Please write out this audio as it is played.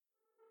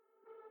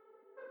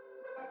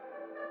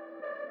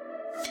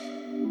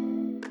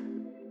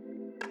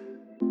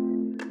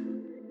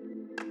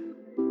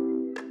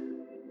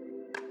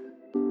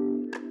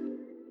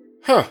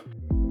Huh.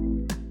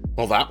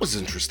 Well, that was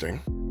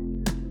interesting.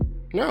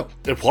 No,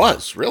 it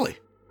was, really.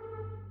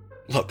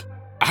 Look,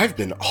 I've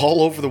been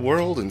all over the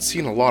world and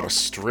seen a lot of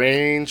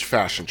strange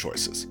fashion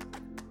choices.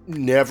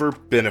 Never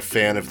been a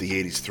fan of the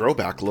 80s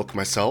throwback look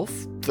myself,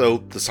 though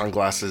the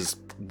sunglasses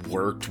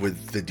worked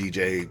with the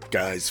DJ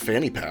guy's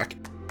fanny pack.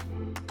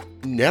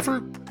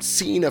 Never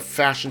seen a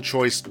fashion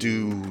choice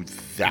do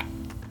that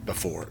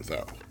before,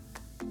 though.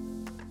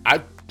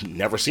 I've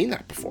never seen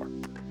that before.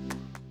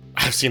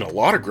 I've seen a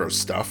lot of gross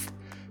stuff.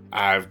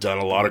 I've done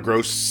a lot of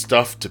gross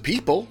stuff to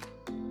people.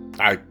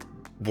 I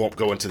won't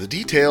go into the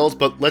details,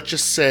 but let's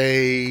just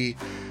say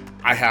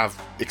I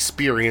have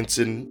experience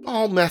in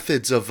all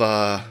methods of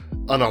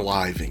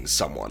unaliving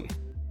someone.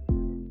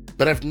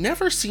 But I've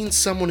never seen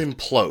someone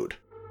implode.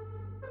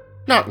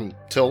 Not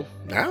until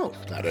now,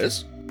 that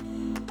is.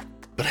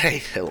 But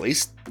hey, at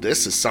least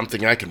this is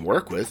something I can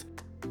work with.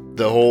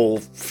 The whole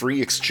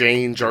free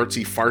exchange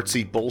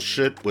artsy-fartsy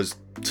bullshit that was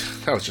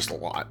just a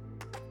lot.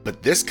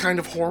 But this kind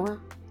of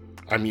horror,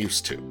 I'm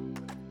used to.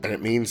 And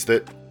it means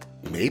that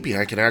maybe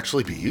I can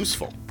actually be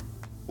useful.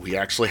 We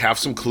actually have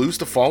some clues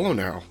to follow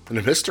now, and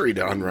a mystery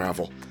to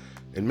unravel.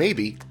 And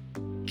maybe,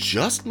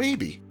 just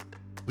maybe,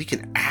 we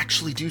can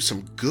actually do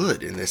some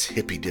good in this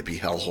hippy-dippy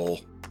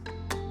hellhole.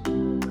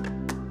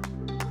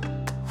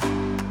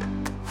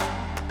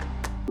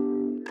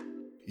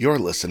 You're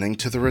listening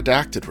to the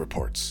Redacted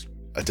Reports,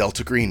 a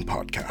Delta Green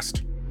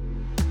podcast.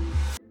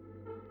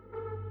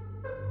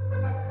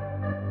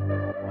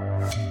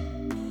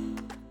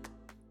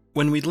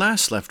 When we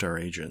last left our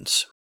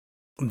agents,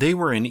 they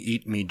were in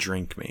Eat Me,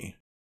 Drink Me.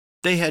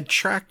 They had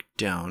tracked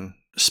down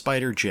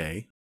Spider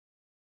J.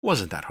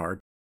 Wasn't that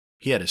hard.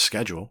 He had his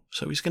schedule,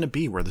 so he's going to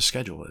be where the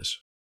schedule is.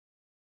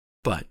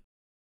 But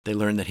they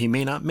learned that he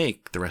may not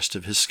make the rest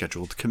of his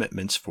scheduled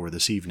commitments for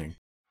this evening.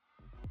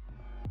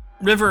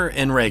 River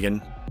and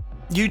Reagan,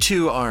 you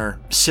two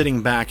are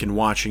sitting back and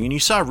watching, and you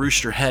saw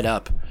Rooster head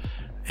up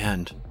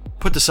and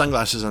put the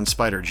sunglasses on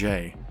Spider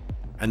J,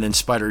 and then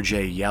Spider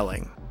J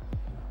yelling.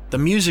 The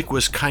music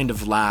was kind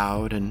of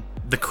loud, and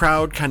the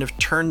crowd kind of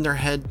turned their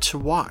head to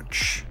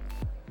watch.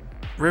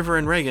 River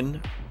and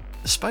Reagan,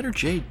 Spider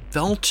J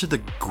fell to the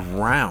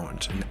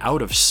ground and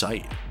out of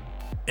sight,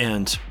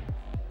 and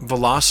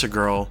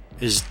Velocigirl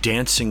is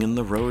dancing in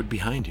the road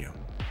behind you.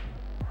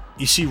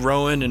 You see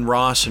Rowan and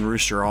Ross and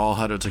Rooster all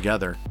huddled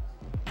together.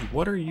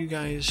 What are you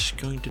guys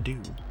going to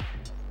do?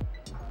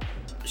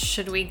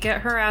 Should we get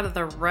her out of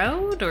the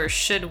road, or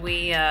should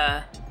we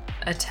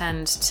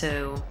attend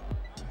to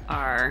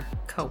our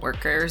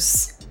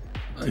co-workers?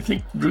 I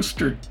think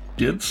Rooster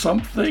did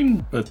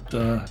something, but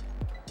I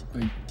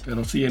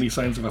don't see any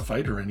signs of a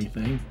fight or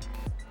anything.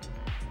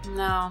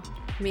 No,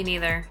 me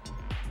neither.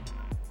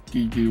 Do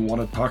you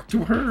want to talk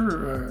to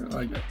her?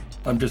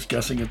 I'm just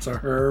guessing it's a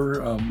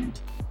her.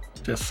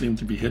 Just seemed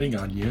to be hitting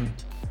on you.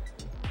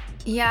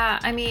 Yeah,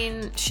 I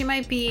mean, she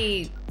might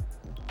be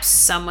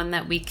someone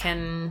that we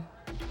can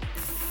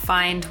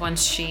find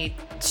once she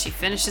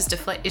finishes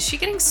deflate. Is she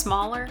getting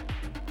smaller?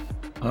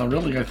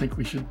 Really, I think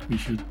we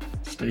should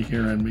stay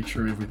here and make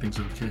sure everything's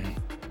okay.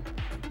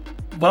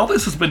 While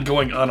this has been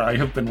going on, I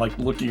have been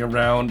looking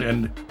around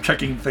and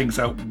checking things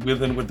out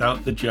with and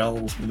without the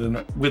gels,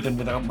 with and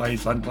without my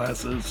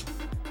sunglasses,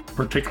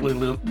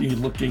 particularly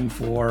looking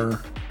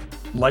for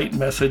light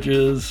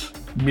messages,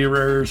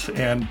 mirrors,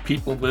 and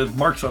people with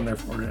marks on their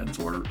foreheads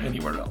or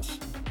anywhere else.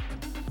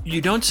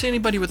 You don't see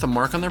anybody with a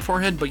mark on their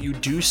forehead, but you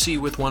do see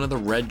with one of the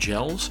red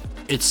gels,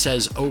 it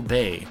says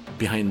Obey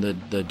behind the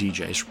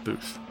DJ's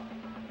booth.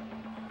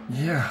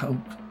 Yeah,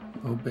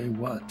 obey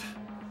what?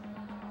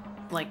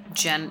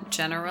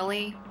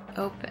 Generally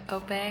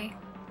obey?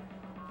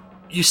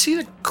 You see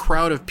the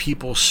crowd of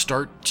people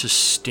start to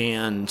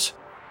stand,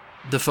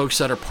 the folks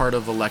that are part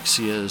of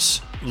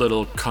Alexia's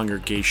little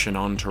congregation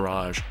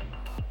entourage.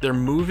 They're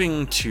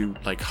moving to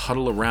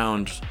huddle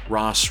around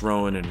Ross,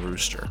 Rowan, and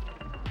Rooster.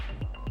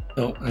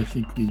 Oh, I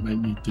think we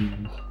might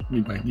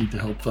need to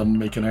help them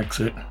make an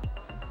exit.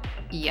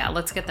 Yeah,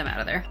 let's get them out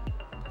of there.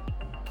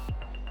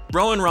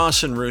 Rowan,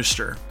 Ross, and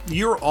Rooster,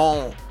 you're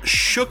all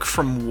shook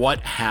from what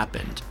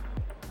happened.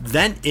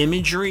 That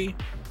imagery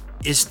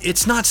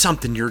it's not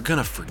something you're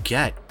gonna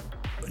forget,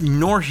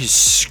 nor his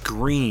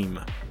scream.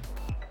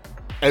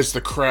 As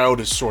the crowd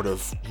is sort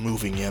of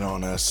moving in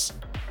on us,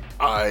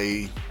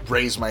 I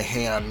raise my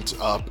hand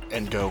up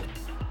and go,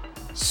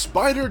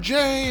 Spider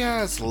J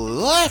has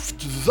left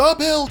the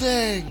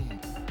building!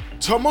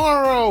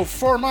 Tomorrow,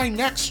 for my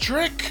next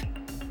trick,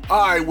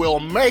 I will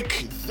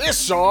make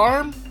this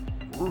arm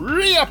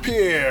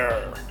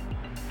reappear!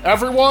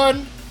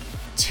 Everyone,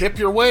 tip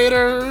your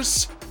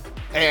waiters,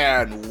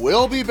 and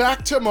we'll be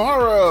back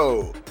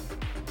tomorrow!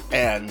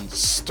 And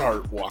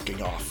start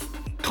walking off,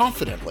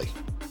 confidently.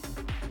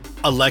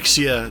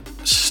 Alexia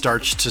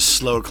starts to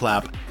slow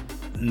clap.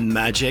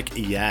 Magic,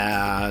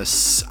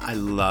 yes, I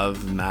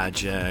love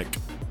magic.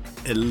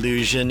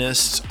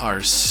 Illusionists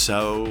are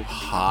so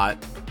hot,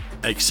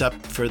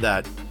 except for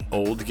that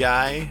old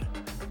guy.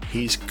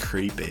 He's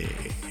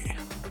creepy.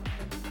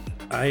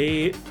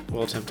 I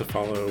will attempt to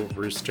follow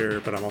Rooster,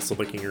 but I'm also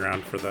looking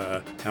around for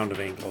the Hound of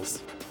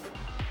Angles.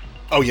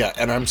 Oh yeah,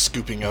 and I'm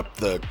scooping up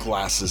the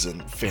glasses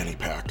and fanny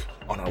pack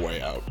on our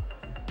way out.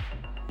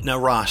 Now,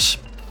 Ross,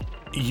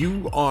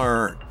 you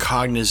are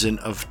cognizant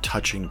of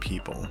touching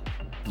people.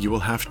 You will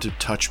have to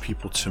touch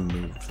people to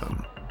move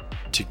them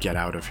to get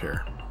out of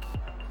here.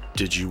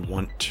 Did you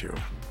want to?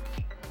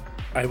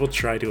 I will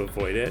try to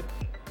avoid it.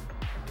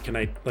 Can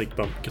I,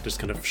 just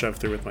kind of shove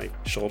through with my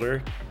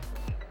shoulder?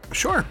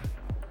 Sure.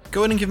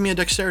 Go ahead and give me a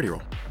dexterity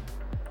roll.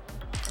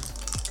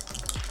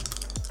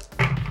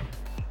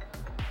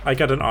 I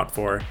got an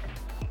 4.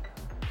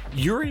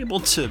 You're able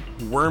to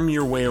worm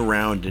your way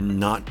around and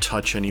not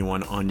touch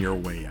anyone on your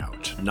way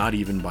out, not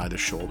even by the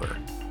shoulder.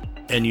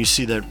 And you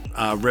see that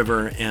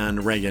River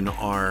and Reagan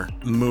are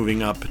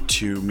moving up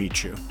to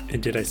meet you.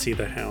 And did I see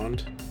the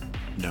Hound?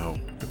 No.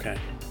 Okay.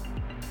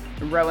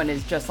 Rowan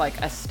is just like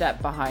a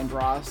step behind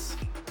Ross.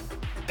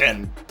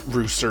 And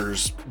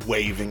Rooster's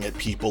waving at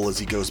people as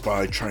he goes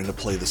by, trying to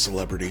play the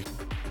celebrity.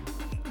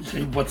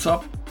 Hey, what's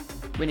up?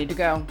 We need to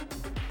go.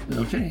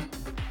 Okay.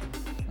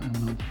 And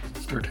we'll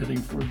start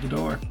heading for the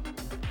door.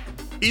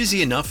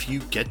 Easy enough, you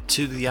get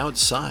to the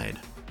outside.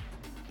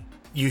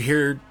 You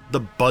hear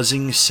the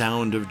buzzing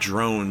sound of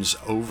drones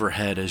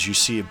overhead as you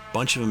see a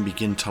bunch of them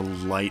begin to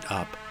light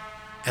up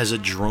as a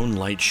drone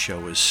light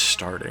show is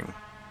starting.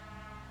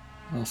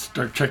 I'll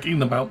start checking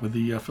them out with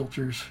the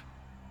filters,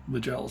 the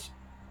gels.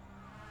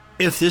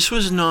 If this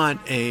was not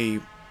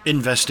a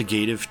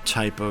investigative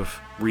type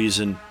of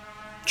reason,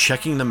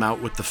 checking them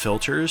out with the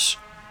filters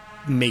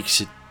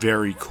makes it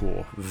very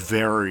cool,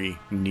 very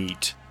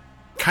neat,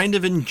 kind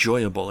of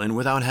enjoyable, and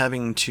without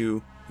having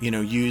to,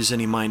 use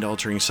any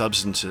mind-altering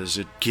substances,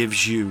 it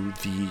gives you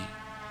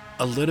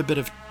a little bit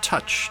of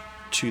touch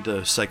to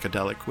the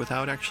psychedelic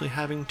without actually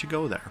having to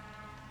go there.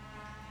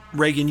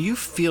 Reagan, you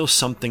feel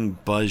something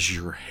buzz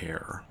your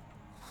hair.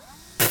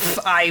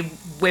 I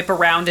whip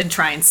around and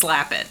try and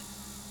slap it.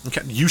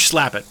 Okay, you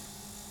slap it,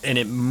 and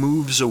it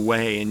moves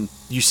away, and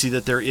you see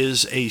that there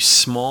is a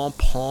small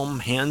palm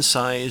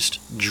hand-sized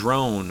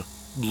drone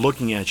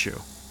looking at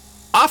you.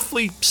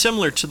 Awfully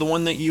similar to the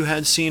one that you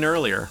had seen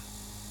earlier.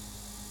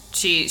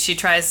 She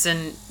tries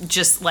to,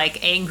 just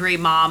like angry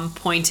mom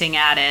pointing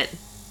at it.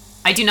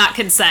 I do not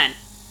consent.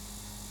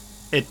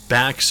 It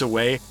backs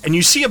away, and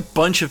you see a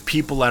bunch of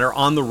people that are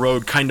on the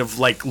road kind of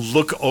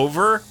look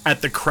over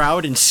at the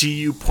crowd and see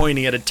you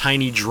pointing at a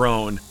tiny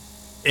drone.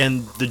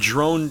 And the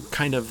drone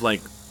kind of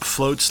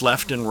floats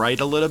left and right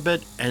a little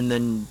bit and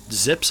then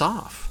zips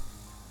off.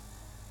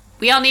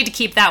 We all need to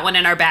keep that one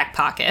in our back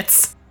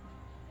pockets.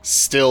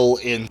 Still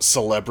in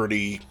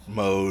celebrity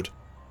mode,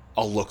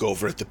 I'll look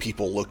over at the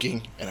people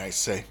looking and I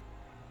say,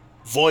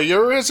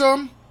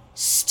 voyeurism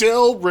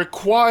still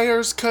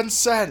requires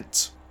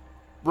consent.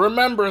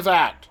 Remember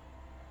that.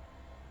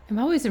 I'm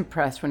always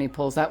impressed when he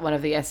pulls out one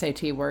of the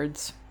SAT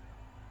words.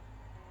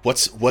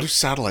 What do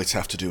satellites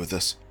have to do with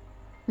this?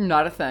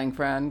 Not a thing,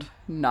 friend.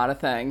 Not a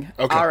thing.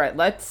 Okay. All right,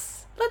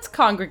 let's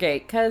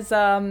congregate, because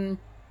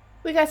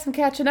we got some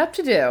catching up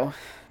to do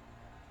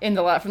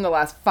from the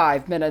last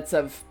 5 minutes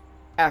of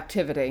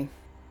activity.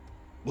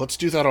 Let's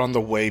do that on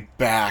the way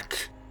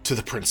back to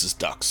the Prince's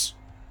Ducks.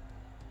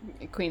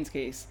 Queen's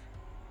Keys.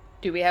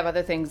 Do we have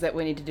other things that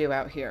we need to do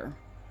out here?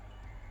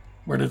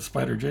 Where did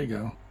Spider J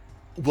go?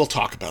 We'll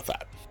talk about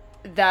that.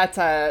 That's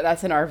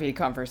an RV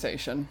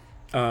conversation.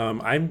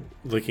 I'm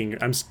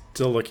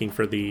still looking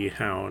for the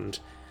Hound.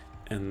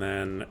 And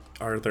then,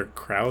 are there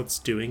crowds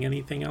doing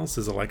anything else?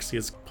 Is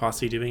Alexia's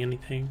posse doing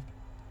anything?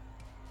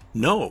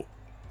 No.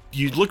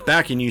 You look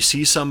back and you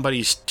see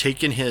somebody's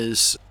taken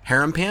his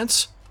harem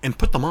pants and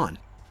put them on.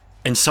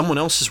 And someone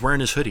else is wearing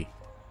his hoodie.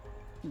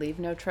 Leave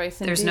no trace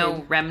indeed. There's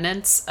no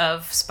remnants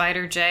of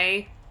Spider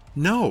J?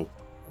 No.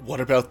 What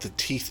about the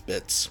teeth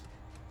bits?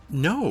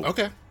 No.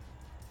 Okay.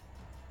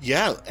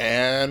 Yeah,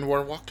 and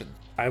we're walking.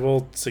 I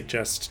will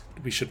suggest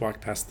we should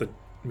walk past the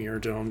mirror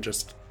dome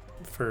just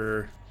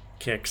for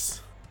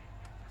kicks.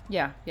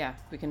 Yeah,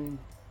 we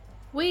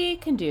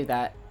can do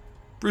that.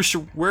 Brewster,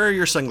 where are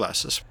your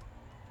sunglasses?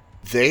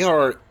 They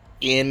are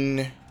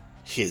in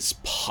his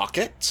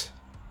pocket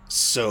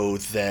so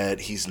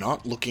that he's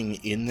not looking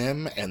in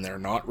them and they're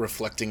not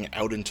reflecting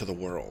out into the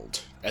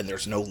world. And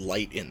there's no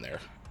light in there.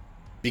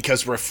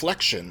 Because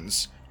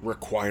reflections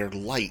require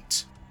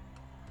light.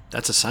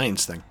 That's a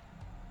science thing.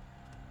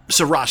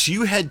 So, Ross,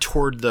 you head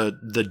toward the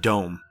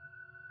dome.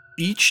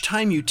 Each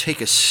time you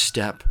take a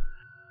step,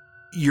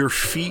 your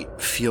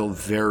feet feel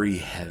very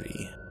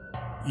heavy.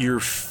 You're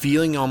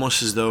feeling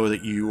almost as though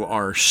that you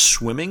are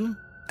swimming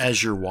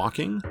as you're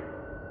walking,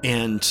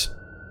 and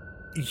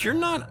you're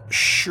not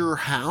sure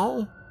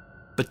how,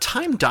 but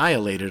time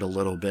dilated a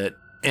little bit,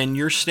 and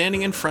you're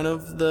standing in front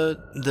of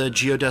the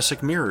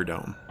geodesic mirror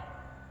dome.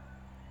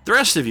 The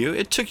rest of you,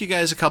 it took you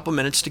guys a couple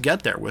minutes to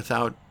get there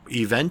without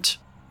event.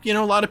 A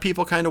lot of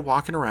people kind of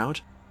walking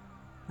around.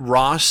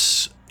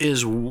 Ross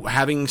is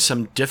having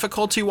some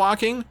difficulty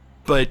walking,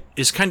 but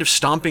is kind of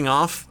stomping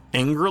off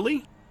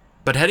angrily,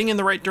 but heading in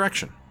the right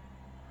direction.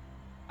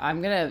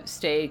 I'm gonna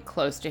stay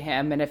close to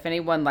him, and if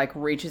anyone, like,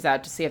 reaches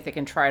out to see if they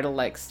can try to,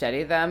 like,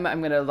 steady them,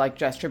 I'm gonna, like,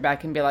 gesture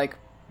back and be like,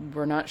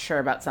 we're not sure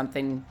about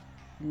something.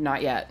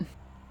 Not yet.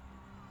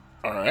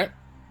 Alright.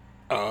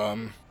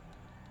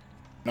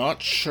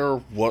 Not sure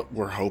what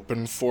we're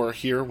hoping for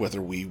here,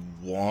 whether we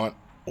want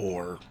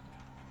or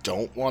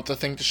don't want the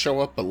thing to show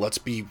up, but let's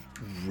be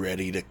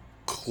ready to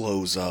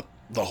close up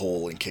the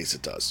hole in case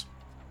it does.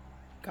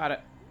 Got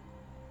it.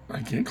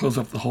 I can't close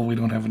up the hole. We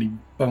don't have any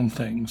bone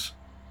things.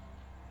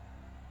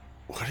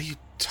 What are you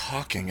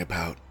talking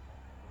about?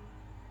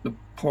 The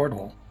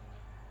portal.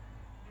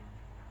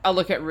 I'll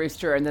look at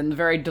Rooster and then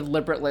very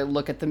deliberately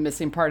look at the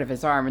missing part of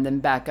his arm and then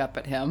back up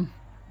at him.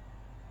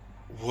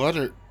 What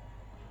are...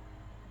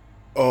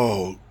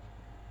 Oh.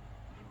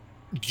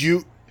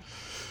 You...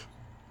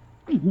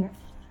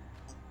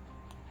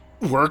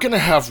 We're gonna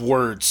have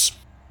words.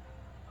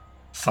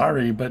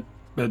 Sorry, but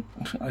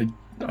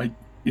I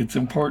it's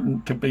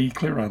important to be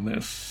clear on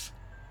this.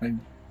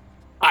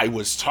 I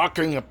was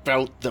talking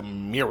about the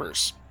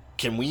mirrors.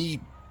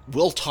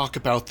 We'll talk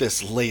about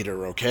this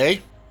later,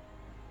 okay?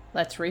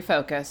 Let's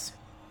refocus.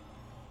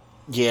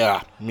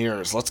 Yeah,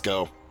 mirrors, let's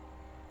go.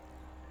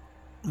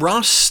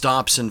 Ross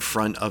stops in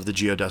front of the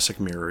geodesic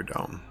mirror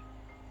dome.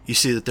 You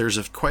see that there's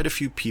quite a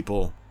few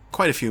people,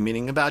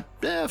 meaning about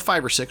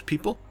 5 or 6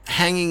 people,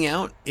 hanging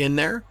out in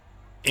there,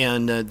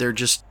 and they're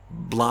just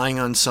lying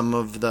on some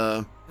of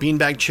the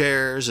beanbag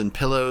chairs and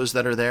pillows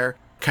that are there,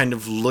 kind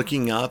of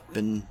looking up,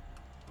 and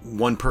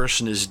one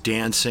person is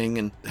dancing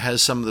and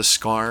has some of the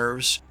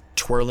scarves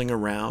twirling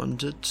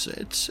around.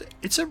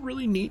 It's a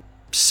really neat,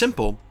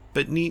 simple,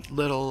 but neat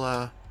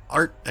little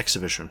art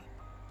exhibition,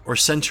 or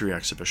sensory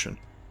exhibition.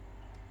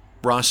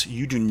 Ross,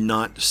 you do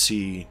not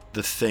see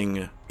the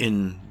thing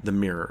in the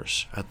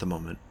mirrors at the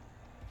moment.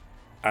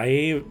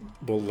 I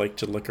will like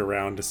to look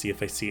around to see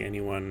if I see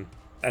anyone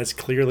as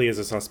clearly as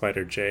I saw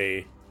Spider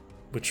J,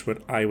 which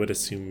I would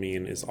assume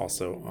mean is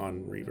also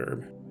on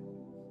reverb.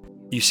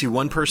 You see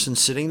one person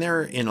sitting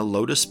there in a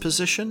lotus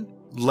position,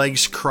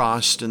 legs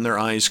crossed and their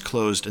eyes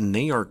closed, and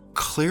they are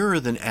clearer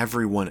than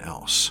everyone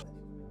else.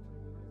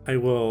 I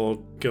will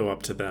go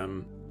up to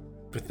them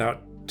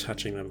without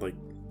touching them, like,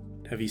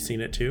 have you seen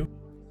it too?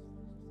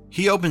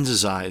 He opens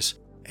his eyes,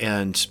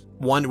 and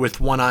with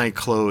one eye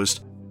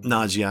closed,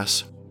 nods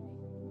yes.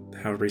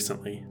 How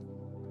recently?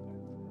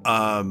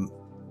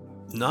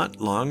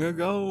 Not long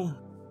ago.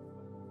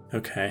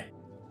 Okay.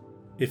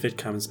 If it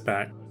comes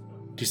back,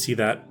 do you see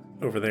that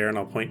over there? And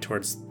I'll point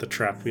towards the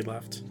trap we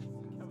left.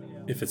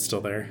 If it's still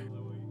there.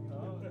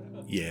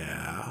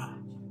 Yeah.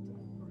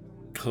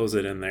 Close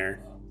it in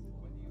there.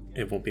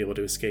 It won't be able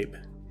to escape.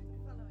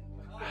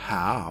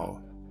 How?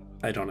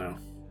 I don't know.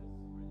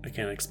 I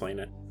can't explain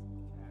it.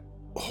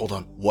 Hold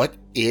on. What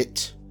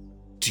it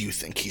do you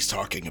think he's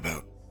talking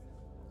about?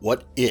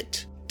 What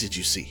it did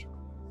you see?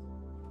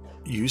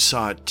 You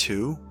saw it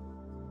too?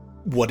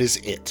 What is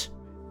it?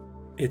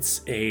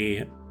 It's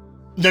a...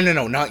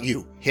 No, not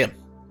you. Him.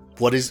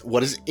 What is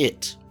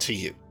it to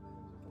you?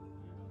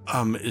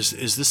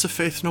 Is this a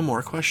Faith No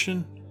More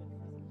question?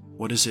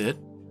 What is it?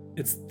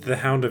 It's the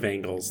Hound of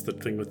Angles, the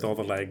thing with all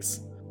the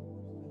legs.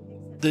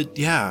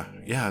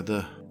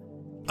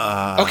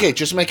 Okay,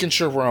 just making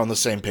sure we're on the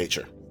same page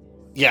here.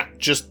 Yeah,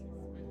 just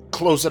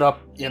close it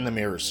up in the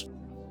mirrors.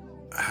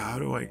 How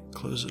do I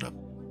close it up?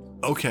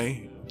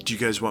 Okay, do you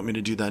guys want me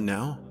to do that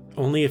now?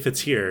 Only if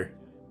it's here.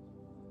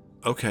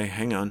 Okay,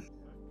 hang on.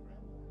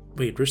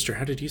 Wait, Rooster,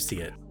 how did you see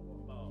it?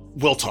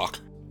 We'll talk.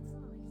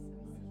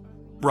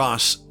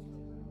 Ross,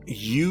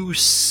 you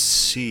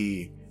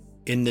see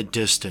in the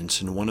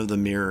distance in one of the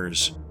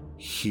mirrors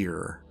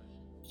here,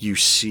 you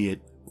see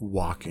it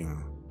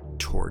walking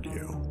toward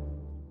you.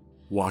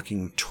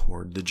 Walking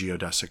toward the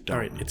geodesic dome.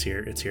 Alright, it's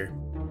here.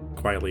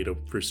 Quietly to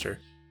Rooster.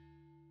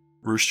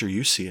 Rooster,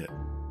 you see it.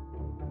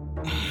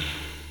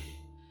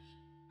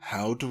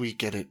 How do we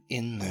get it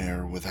in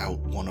there without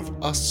one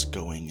of us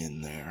going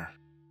in there?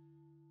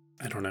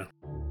 I don't know.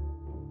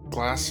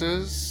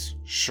 Glasses,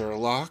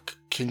 Sherlock,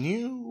 can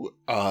you,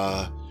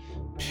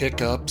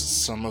 pick up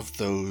some of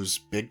those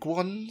big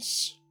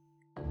ones?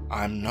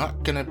 I'm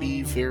not gonna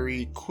be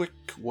very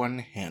quick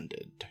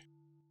one-handed.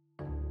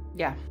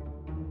 Yeah.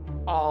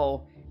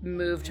 I'll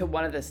move to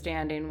one of the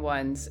standing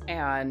ones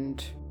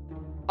and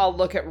I'll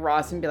look at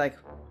Ross and be like,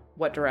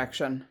 what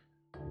direction?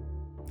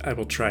 I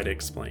will try to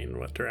explain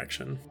what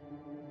direction.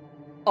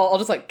 I'll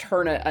just like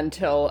turn it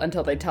until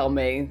they tell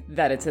me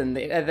that it's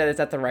that it's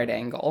at the right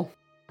angle.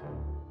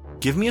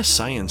 Give me a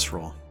science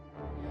roll.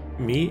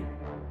 Me?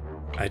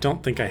 I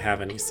don't think I have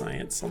any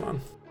science. Hold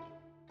on.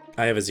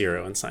 I have a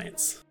 0 in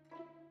science.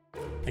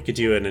 I could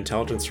do an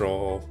intelligence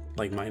roll,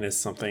 like minus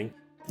something.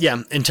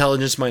 Yeah,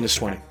 intelligence minus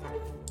 20.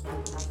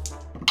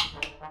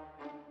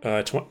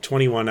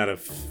 21 out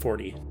of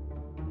 40.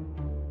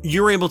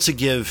 You're able to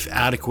give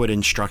adequate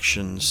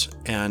instructions,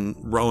 and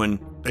Rowan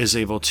is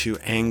able to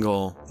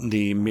angle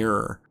the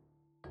mirror.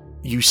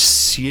 You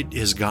see it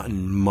has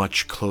gotten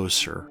much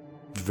closer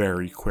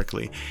very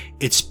quickly.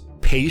 Its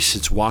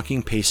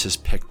walking pace has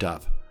picked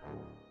up.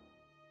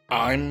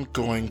 I'm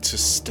going to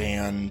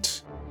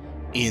stand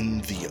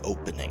in the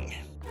opening.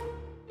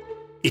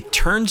 It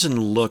turns and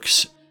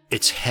looks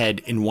its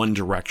head in one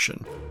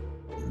direction.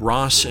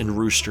 Ross and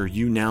Rooster,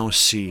 you now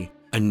see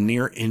a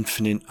near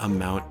infinite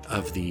amount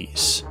of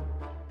these,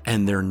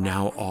 and they're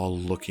now all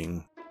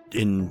looking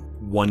in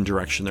one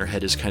direction. Their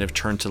head is kind of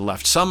turned to the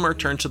left. Some are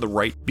turned to the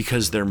right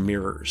because they're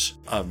mirrors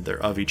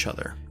of each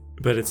other.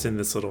 But it's in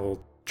this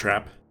little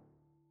trap.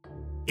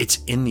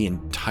 It's in the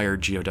entire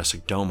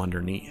geodesic dome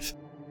underneath.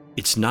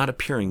 It's not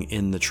appearing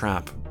in the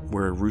trap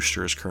where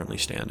Rooster is currently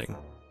standing.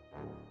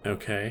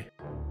 Okay.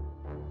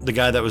 The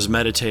guy that was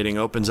meditating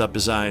opens up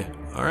his eye.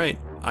 All right,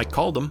 I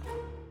called him.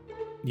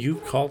 You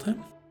called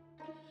him?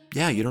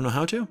 Yeah, you don't know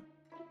how to?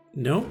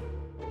 No?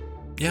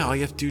 Yeah, all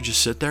you have to do is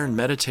just sit there and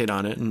meditate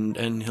on it,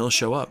 and he'll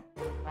show up.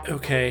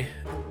 Okay.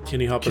 Can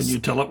you help us? Can you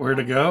tell it where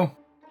to go?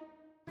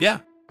 Yeah.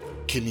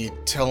 Can you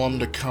tell him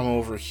to come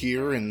over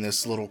here in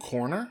this little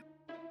corner?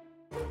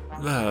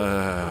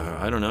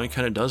 I don't know. He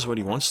kind of does what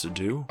he wants to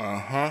do.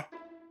 Uh-huh.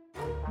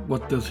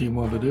 What does he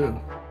want to do?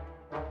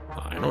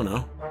 I don't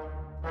know.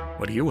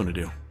 What do you want to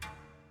do?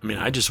 I mean,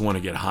 I just want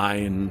to get high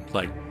and,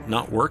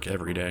 not work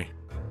every day.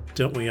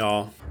 Don't we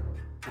all?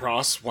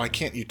 Ross, why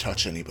can't you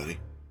touch anybody?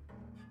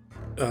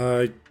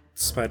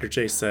 Spider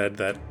J said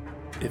that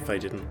if I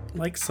didn't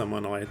like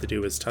someone, all I had to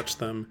do was touch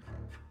them.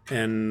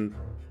 And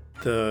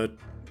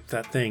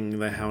that thing,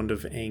 the Hound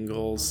of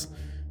Angles,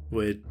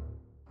 would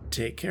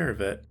take care of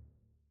it.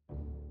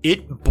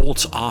 It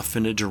bolts off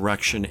in a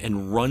direction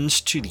and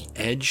runs to the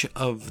edge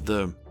of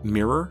the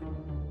mirror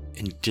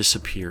and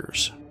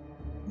disappears.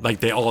 Like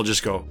they all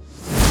just go.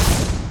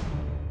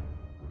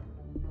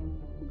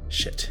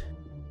 Shit.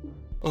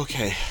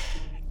 Okay.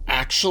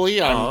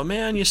 Actually, Oh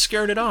man, you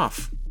scared it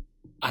off.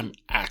 I'm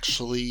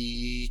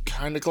actually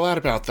kind of glad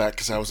about that,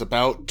 because I was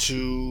about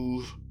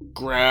to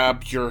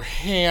grab your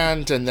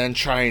hand and then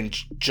try and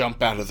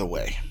jump out of the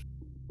way.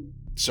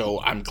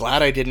 So I'm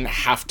glad I didn't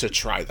have to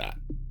try that.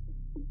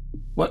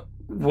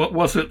 What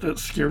was it that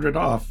scared it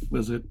off?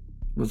 Was it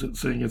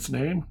saying its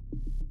name?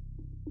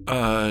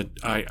 I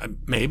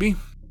maybe.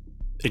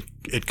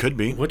 It could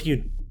be. What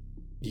do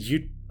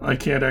you... I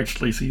can't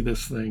actually see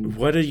this thing.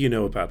 What do you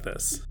know about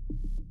this?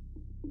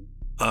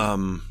 I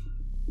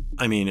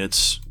mean,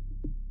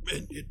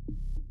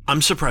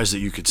 I'm surprised that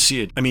you could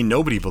see it. I mean,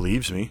 nobody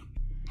believes me.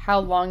 How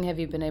long have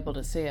you been able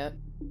to see it?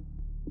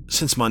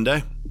 Since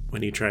Monday.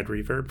 When you tried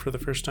reverb for the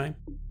first time?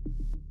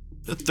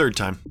 The third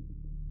time.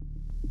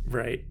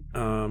 Right.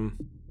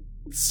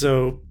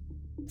 So,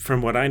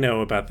 from what I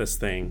know about this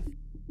thing,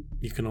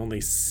 you can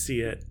only see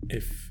it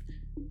if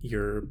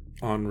you're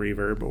on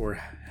reverb or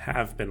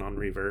have been on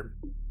reverb.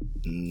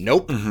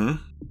 Nope. Mm-hmm.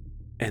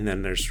 And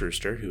then there's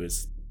Rooster, who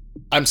is...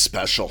 I'm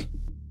special.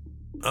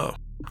 Oh.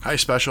 Hi,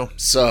 Special.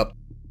 Sup?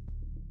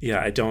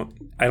 Yeah, I don't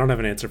have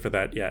an answer for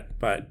that yet,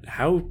 but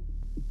how...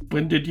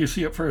 When did you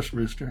see it first,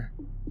 Rooster?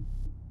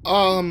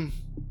 When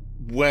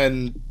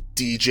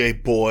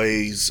DJ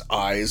Boy's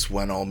eyes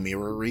went all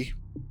mirrory.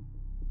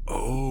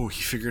 Oh,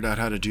 he figured out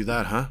how to do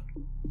that, huh?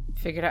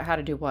 Figured out how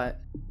to do what?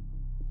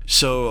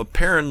 So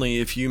apparently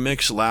if you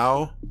mix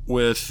Lao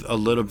with a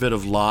little bit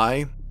of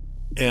Lai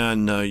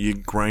and you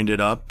grind it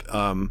up,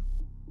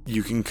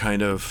 you can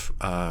kind of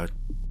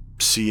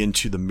see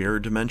into the mirror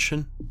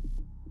dimension.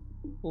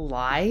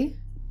 Lie?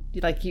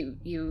 Like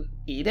you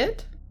eat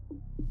it?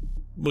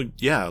 Well,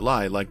 yeah,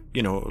 Lai, Lai,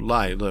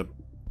 the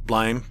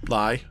lime,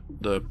 Lai,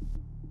 the...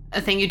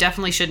 A thing you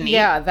definitely shouldn't eat.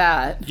 Yeah,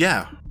 that.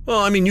 Yeah. Well,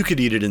 I mean, you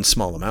could eat it in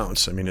small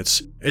amounts. I mean,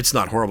 it's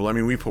not horrible. I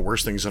mean, we put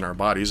worse things in our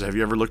bodies. Have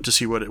you ever looked to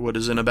see what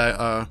is in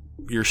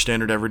your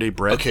standard everyday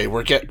bread? Okay,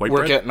 we're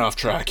getting off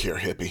track here,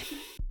 hippie.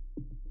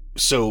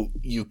 So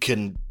you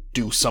can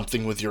do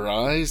something with your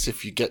eyes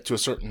if you get to a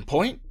certain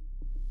point?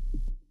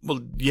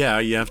 Well, yeah,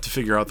 you have to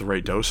figure out the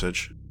right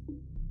dosage.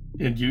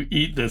 And you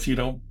eat this, you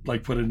don't,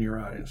 put it in your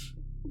eyes.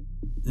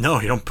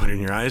 No, you don't put it in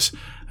your eyes.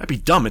 That'd be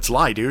dumb. It's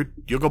Lie, dude.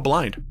 You'll go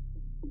blind.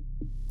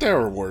 There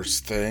are worse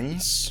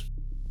things.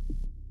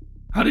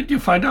 How did you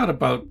find out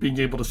about being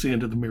able to see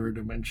into the mirror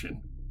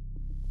dimension?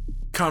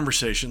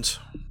 Conversations.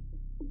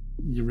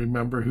 You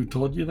remember who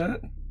told you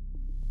that?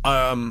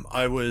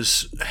 I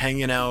was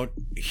hanging out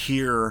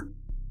here.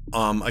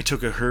 I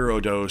took a hero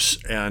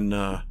dose, and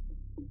I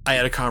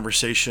had a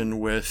conversation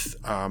with,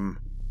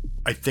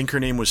 I think her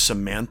name was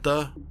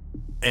Samantha,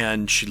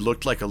 and she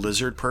looked like a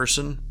lizard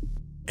person,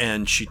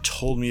 and she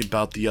told me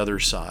about the other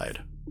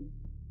side.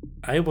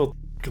 I will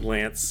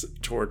glance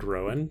toward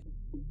Rowan,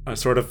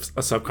 sort of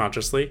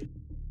subconsciously.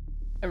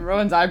 And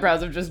Rowan's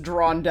eyebrows have just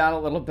drawn down a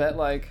little bit,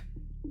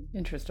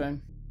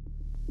 interesting.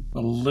 A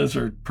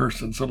lizard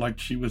person, so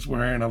she was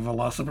wearing a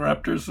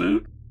velociraptor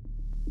suit?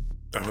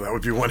 Oh, that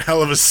would be one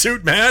hell of a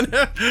suit, man.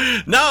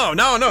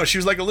 No. She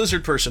was like a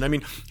lizard person. I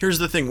mean, here's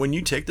the thing. When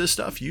you take this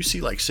stuff, you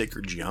see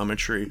sacred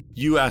geometry.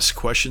 You ask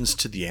questions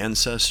to the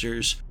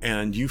ancestors,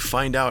 and you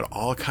find out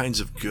all kinds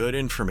of good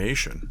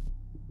information.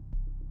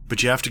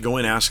 But you have to go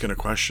in asking a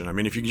question. I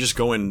mean, if you just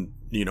go in,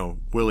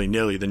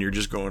 willy-nilly, then you're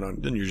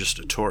just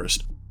a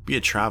tourist. Be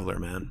a traveler,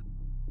 man.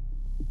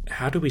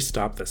 How do we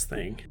stop this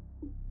thing?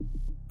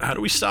 How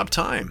do we stop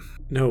time?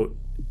 No,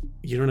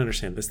 You don't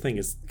understand. This thing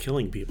is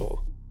killing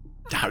people.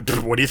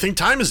 What do you think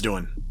time is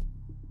doing?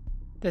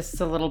 This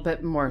is a little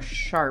bit more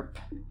sharp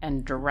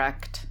and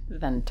direct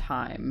than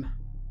time.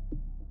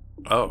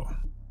 Oh.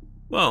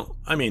 Well,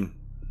 I mean,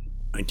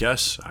 I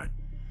guess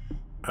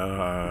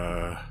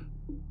I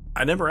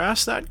never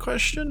asked that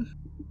question.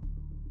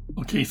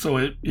 Okay, so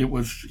it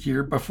was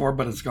here before,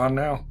 but it's gone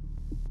now?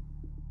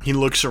 He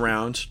looks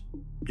around.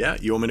 Yeah,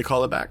 you want me to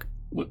call it back?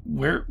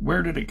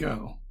 Where did it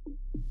go?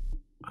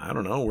 I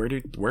don't know. Where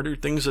do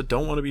things that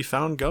don't want to be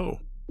found go?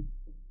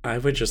 I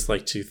would just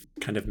like to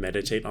kind of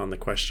meditate on the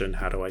question,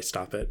 how do I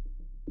stop it?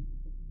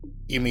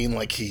 You mean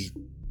like he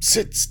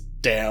sits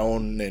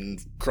down and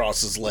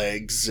crosses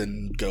legs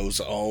and goes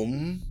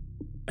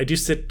I do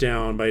sit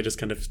down, but I just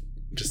kind of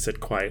just sit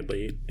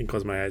quietly and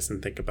close my eyes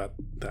and think about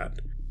that.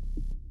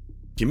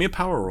 Give me a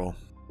power roll.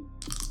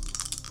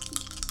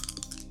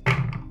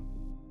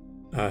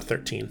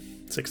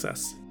 13.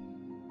 Success.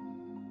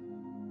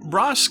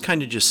 Ross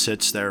kind of just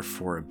sits there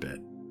for a bit.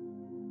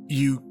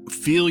 You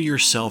feel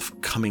yourself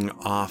coming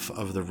off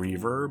of the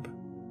reverb.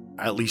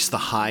 At least the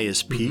high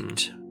is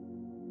peaked.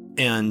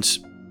 And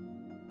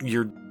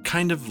you're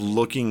kind of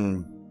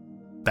looking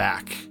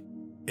back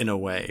in a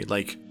way,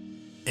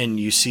 and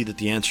you see that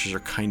the answers are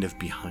kind of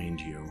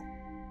behind you.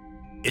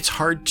 It's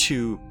hard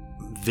to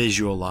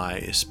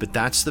visualize, but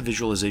that's the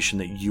visualization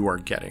that you are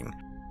getting.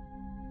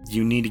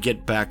 You need to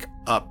get back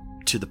up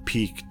to the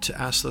peak to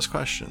ask those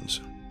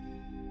questions.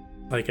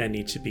 Like I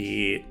need to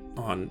be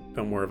on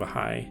more of a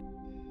high.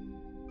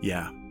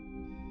 Yeah.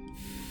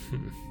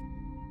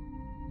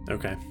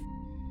 Okay.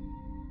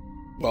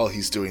 While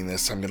he's doing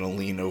this, I'm gonna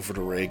lean over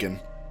to Reagan.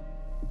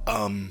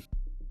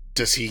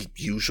 Does he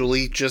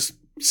usually just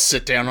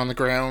sit down on the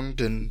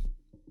ground and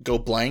go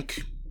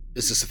blank?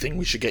 Is this a thing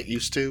we should get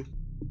used to?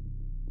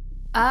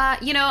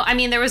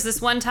 There was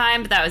this one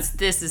time, but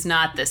this is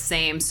not the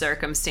same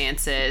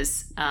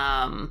circumstances.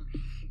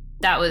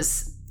 That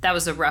was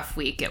a rough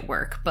week at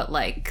work, but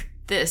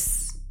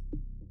this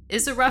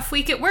is a rough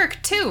week at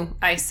work too,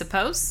 I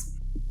suppose.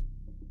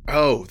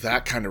 Oh,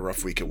 that kind of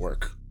rough week at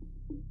work.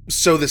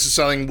 So this is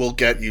something we'll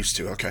get used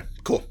to. Okay,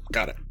 cool.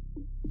 Got it.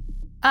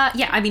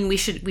 We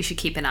should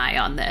keep an eye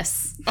on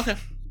this. Okay.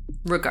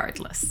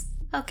 Regardless.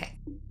 Okay.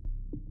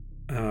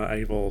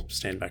 I will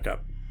stand back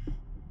up.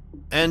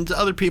 And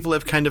other people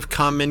have kind of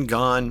come and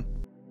gone.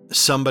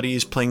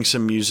 Somebody's playing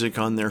some music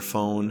on their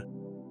phone.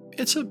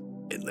 It's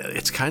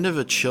kind of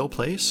a chill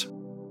place.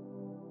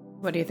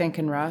 What are you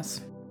thinking,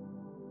 Ross?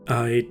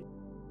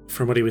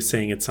 From what he was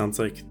saying, it sounds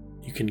like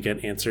you can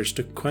get answers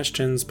to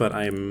questions, but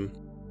I'm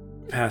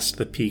past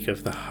the peak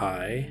of the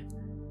high,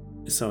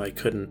 so I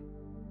couldn't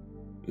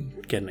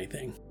get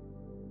anything.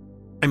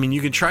 I mean,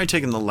 you can try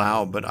taking the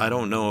Lao, but I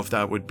don't know if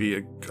that would be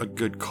a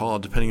good call,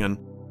 depending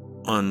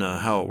on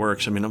how it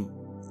works. I mean,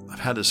 I've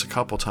had this a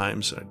couple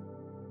times.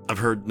 I've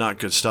heard not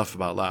good stuff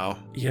about Lao.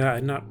 Yeah,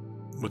 not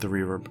with the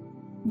reverb.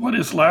 What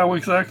is Lao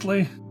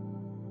exactly?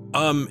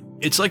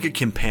 It's like a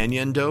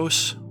companion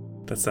dose.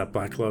 That's that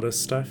Black Lotus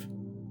stuff?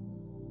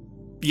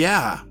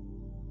 Yeah.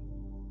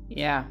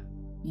 Yeah.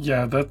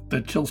 Yeah,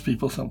 that kills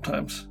people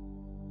sometimes.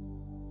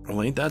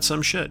 Well, ain't that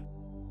some shit?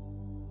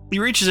 He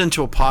reaches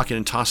into a pocket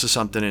and tosses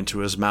something into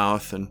his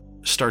mouth and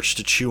starts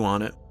to chew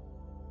on it.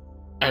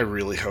 I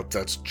really hope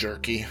that's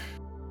jerky.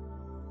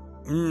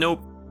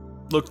 Nope.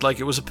 Looked like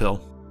it was a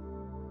pill.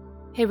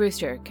 Hey,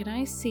 Rooster, can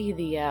I see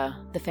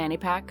the fanny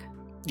pack?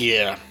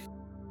 Yeah.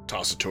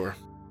 Toss it to her.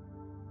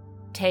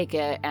 Take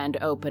it and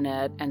open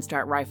it and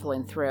start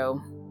rifling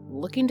through,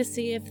 looking to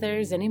see if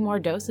there's any more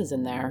doses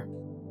in there.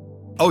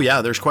 Oh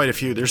yeah, there's quite a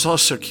few. There's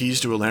also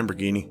keys to a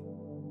Lamborghini.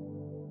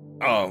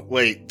 Oh,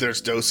 wait, there's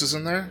doses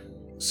in there?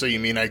 So you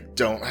mean I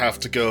don't have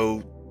to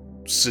go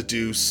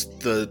seduce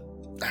the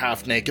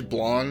half-naked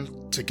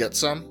blonde to get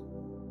some?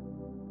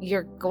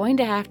 You're going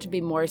to have to be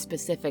more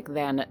specific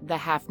than the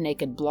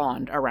half-naked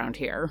blonde around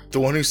here. The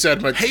one who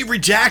said my... Hey,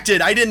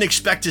 Redacted, I didn't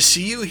expect to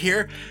see you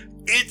here.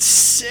 It's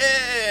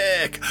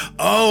sick.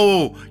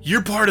 Oh,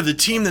 you're part of the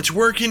team that's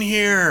working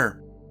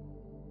here.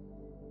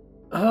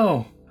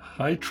 Oh,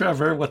 hi,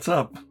 Trevor. What's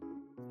up?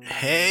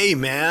 Hey,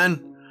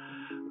 man.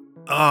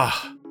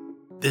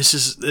 This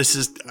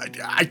is.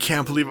 I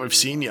can't believe I've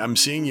seen you. I'm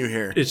seeing you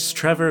here. Does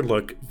Trevor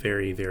look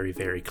very, very,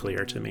 very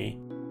clear to me?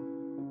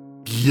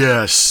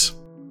 Yes.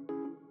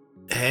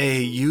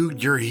 Hey,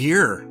 you're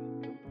here.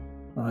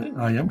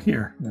 I am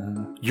here.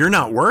 You're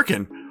not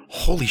working.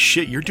 Holy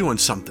shit, you're doing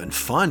something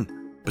fun.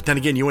 But then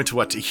again, you went to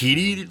what,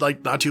 Tahiti,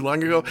 not too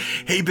long ago?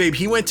 Hey, babe,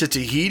 he went to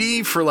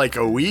Tahiti for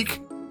a week.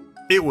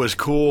 It was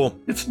cool.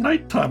 It's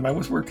nighttime. I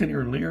was working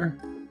earlier.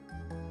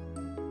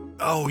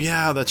 Oh,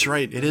 yeah, that's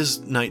right. It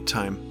is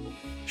nighttime.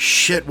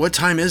 Shit, what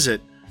time is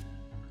it?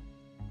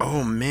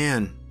 Oh,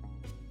 man.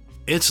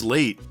 It's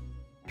late.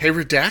 Hey,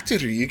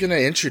 Redacted, are you gonna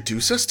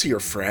introduce us to your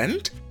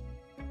friend?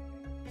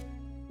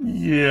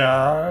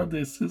 Yeah,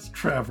 this is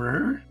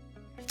Trevor.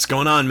 What's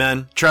going on,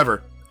 man?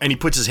 Trevor. And he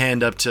puts his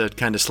hand up to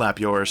kind of slap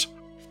yours.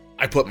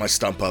 I put my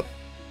stump up.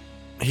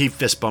 He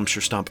fist bumps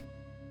your stump.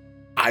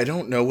 I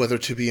don't know whether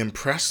to be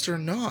impressed or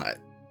not.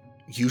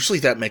 Usually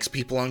that makes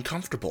people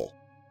uncomfortable.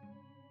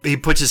 He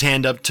puts his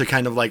hand up to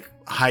kind of like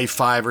high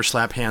five or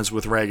slap hands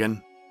with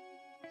Reagan.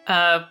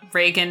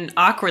 Reagan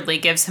awkwardly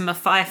gives him a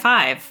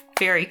 5-5,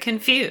 very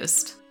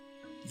confused.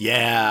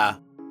 Yeah.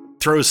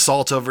 Throws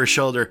salt over his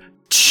shoulder.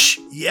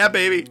 Yeah,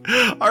 baby.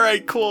 All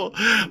right, cool.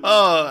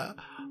 You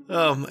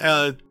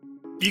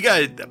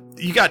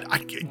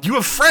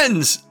have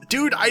friends,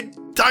 dude. I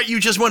thought you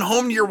just went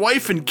home to your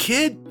wife and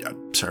kid.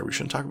 Sorry, we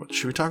shouldn't talk about.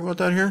 Should we talk about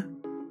that here?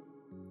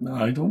 No,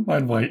 I don't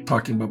mind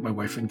talking about my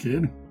wife and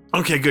kid.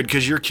 Okay, good,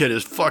 because your kid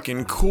is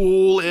fucking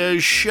cool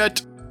as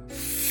shit.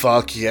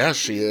 Fuck yeah,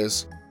 she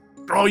is.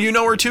 Oh, you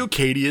know her too?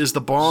 Katie is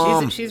the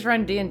bomb. She's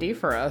run D&D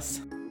for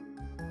us.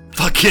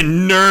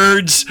 Fucking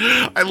nerds.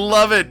 I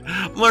love it.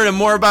 I'm learning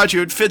more about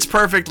you. It fits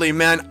perfectly,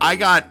 man. I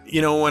got,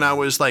 when I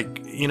was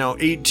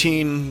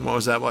 18, what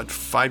was that,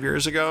 5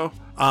 years ago?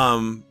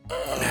 Man,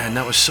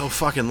 that was so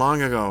fucking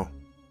long ago.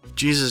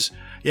 Jesus.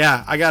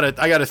 Yeah, I got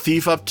a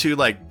thief up to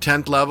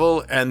 10th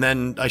level, and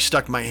then I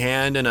stuck my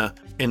hand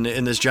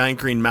in this giant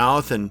green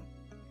mouth, and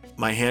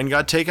my hand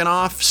got taken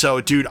off. So,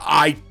 dude,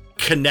 I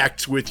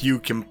connect with you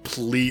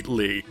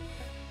completely.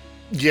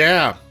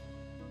 Yeah.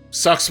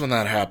 Sucks when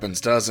that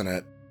happens, doesn't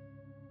it?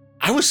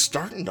 I was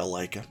starting to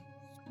like him.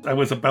 I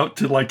was about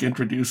to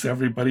introduce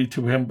everybody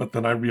to him, but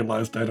then I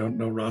realized I don't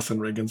know Ross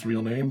and Reagan's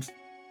real names.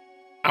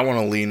 I want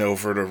to lean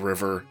over to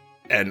River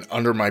and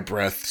under my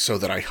breath so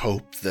that I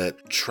hope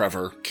that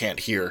Trevor can't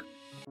hear.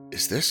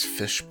 Is this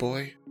Fish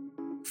Boy?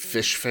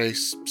 Fish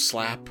Face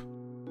Slap?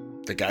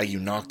 The guy you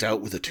knocked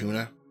out with a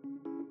tuna?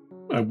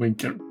 I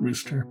wink at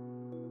Rooster.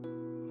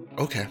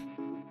 Okay.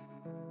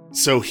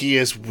 So he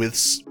is with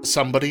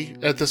somebody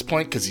at this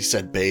point because he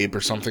said babe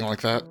or something like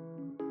that?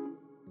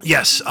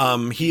 Yes,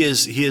 he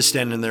is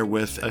standing there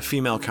with a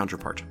female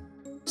counterpart.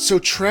 So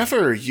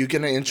Trevor, you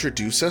gonna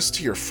introduce us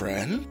to your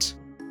friend?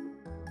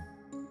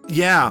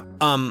 Yeah,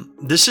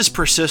 this is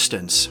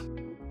Persistence.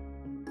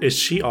 Is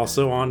she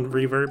also on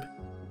Reverb?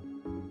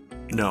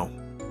 No.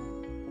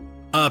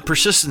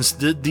 Persistence,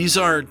 these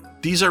are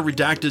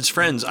Redacted's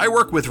friends. I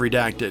work with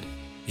Redacted.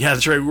 Yeah,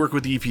 that's right, we work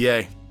with the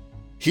EPA.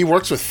 He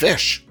works with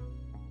fish.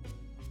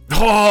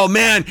 Oh,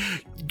 man!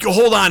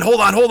 Hold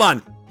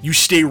on! You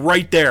stay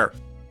right there.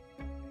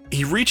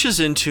 He reaches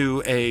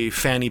into a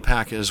fanny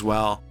pack as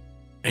well,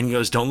 and he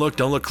goes, don't look,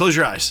 close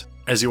your eyes,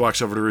 as he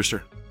walks over to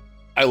Rooster.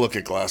 I look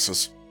at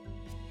glasses.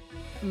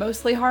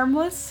 Mostly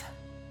harmless?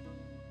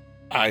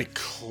 I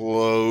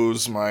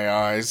close my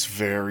eyes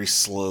very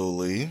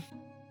slowly.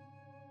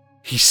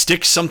 He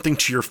sticks something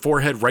to your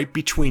forehead right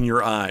between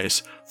your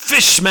eyes.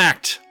 Fish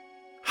smacked!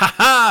 Ha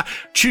ha!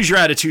 Choose your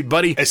attitude,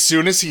 buddy. As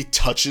soon as he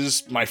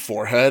touches my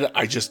forehead,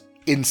 I just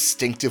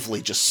instinctively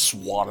just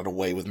swat it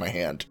away with my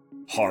hand.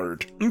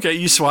 Hard. Okay,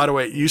 you swat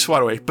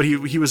away, but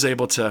he was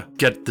able to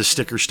get the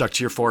sticker stuck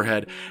to your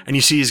forehead, and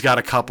you see he's got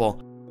a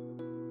couple.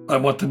 I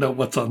want to know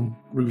what's on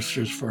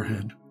Rooster's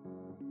forehead.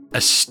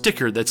 A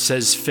sticker that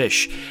says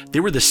fish. They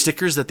were the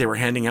stickers that they were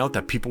handing out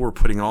that people were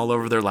putting all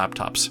over their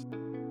laptops.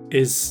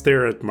 Is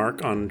there a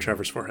mark on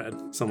Trevor's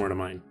forehead, similar to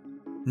mine?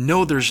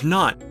 No, there's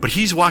not, but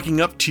he's walking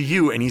up to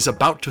you and he's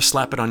about to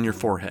slap it on your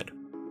forehead.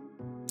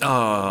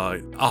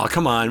 Oh,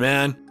 come on,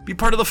 man. Be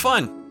part of the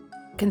fun.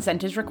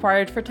 Consent is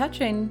required for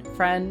touching,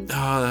 friend.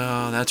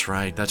 Oh, that's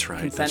right.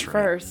 Consent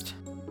first.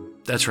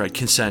 That's right,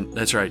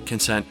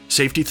 consent.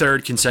 Safety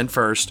third, consent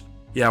first.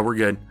 Yeah, we're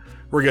good.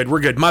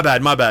 My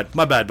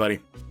bad, buddy.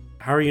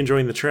 How are you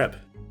enjoying the trip?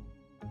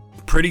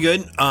 Pretty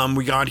good.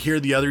 We got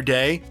here the other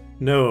day.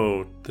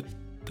 No,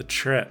 the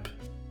trip.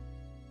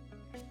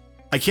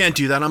 I can't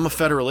do that. I'm a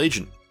federal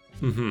agent.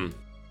 Mm-hmm.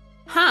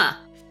 Huh.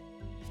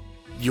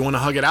 You want to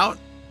hug it out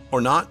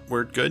or not?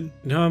 We're good.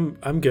 No,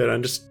 I'm good.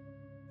 I'm just...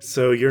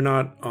 So you're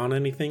not on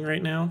anything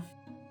right now?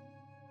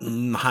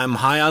 I'm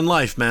high on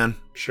life, man.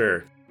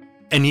 Sure.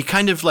 And he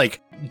kind of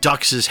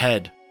ducks his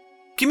head.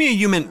 Give me a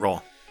U-Mint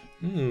roll.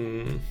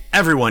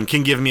 Everyone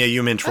can give me a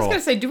U-Mint roll. I was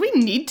gonna say, do we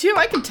need to?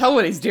 I can tell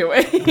what he's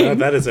doing.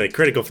 That is a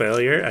critical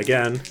failure.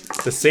 Again,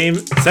 the same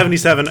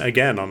 77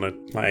 again on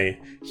my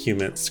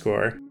U-Mint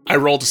score. I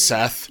rolled a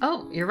Seth.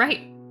 Oh, you're right.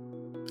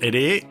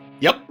 88?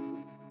 Yep.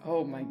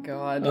 Oh my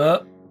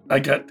god. I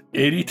got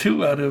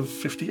 82 out of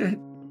 58.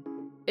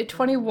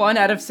 21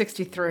 out of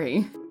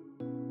 63.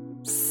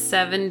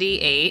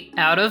 78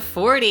 out of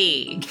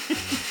 40.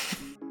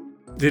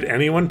 Did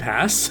anyone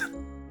pass?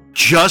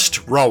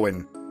 Just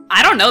Rowan.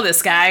 I don't know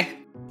this guy.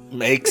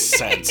 Makes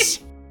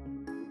sense.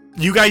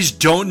 You guys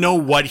don't know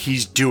what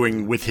he's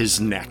doing with his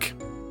neck.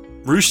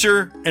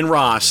 Rooster and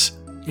Ross,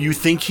 you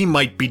think he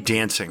might be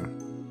dancing.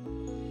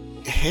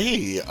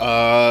 Hey,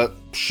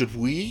 should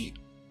we,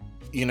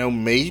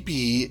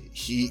 maybe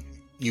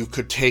you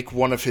could take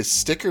one of his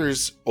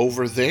stickers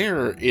over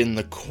there in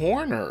the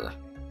corner.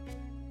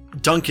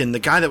 Duncan, the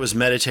guy that was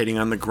meditating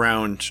on the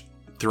ground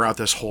throughout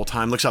this whole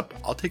time, looks up.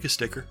 I'll take a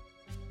sticker.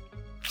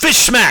 Fish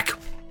smack!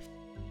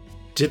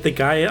 Did the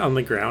guy on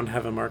the ground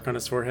have a mark on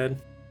his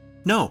forehead?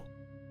 No.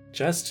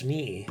 Just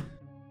me.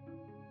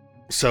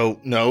 So,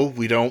 no,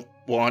 we don't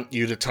want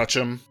you to touch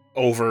him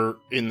over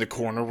in the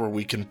corner where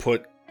we can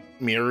put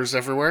mirrors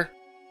everywhere?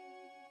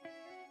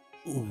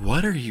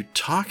 What are you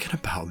talking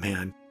about,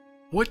 man?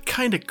 What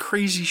kind of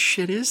crazy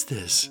shit is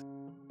this?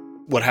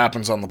 What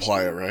happens on the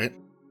playa, right?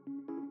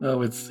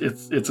 Oh, it's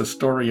a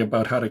story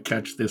about how to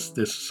catch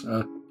this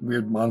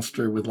weird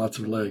monster with lots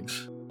of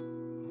legs.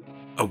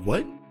 A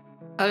what?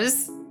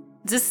 Does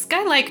this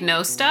guy like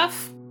know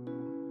stuff?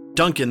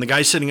 Duncan, the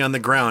guy sitting on the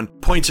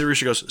ground, points at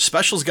Rusha, goes,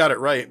 Special's got it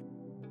right.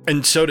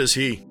 And so does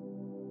he.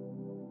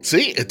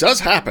 See, it does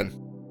happen.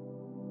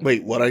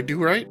 Wait, what I do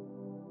right?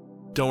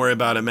 Don't worry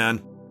about it,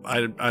 man.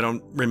 I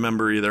don't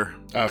remember either.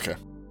 Okay.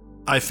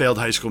 I failed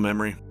high school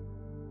memory.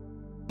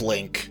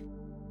 Blink.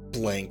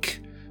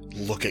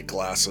 Look at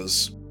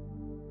glasses.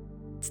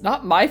 It's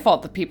not my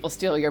fault that people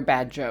steal your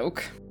bad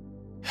joke.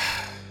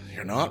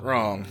 You're not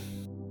wrong.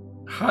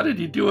 How did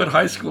you do at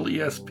high school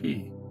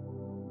ESP?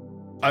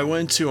 I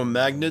went to a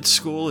magnet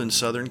school in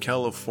Southern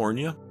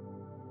California.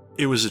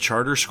 It was a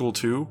charter school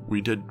too.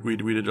 We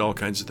did all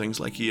kinds of things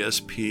like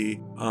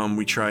ESP.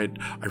 We tried.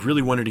 I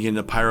really wanted to get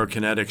into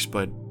pyrokinetics,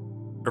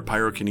 or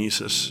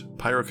pyrokinesis.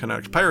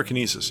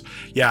 Pyrokinesis.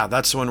 Yeah,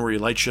 that's the one where you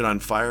light shit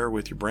on fire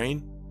with your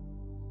brain.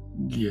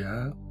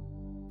 Yeah.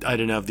 I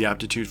didn't have the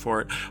aptitude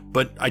for it,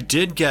 but I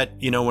did get,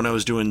 when I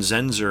was doing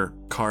Zenzer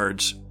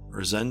cards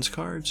or Zen's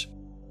cards,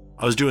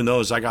 I was doing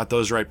those. I got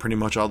those right pretty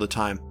much all the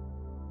time.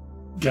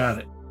 Got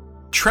it.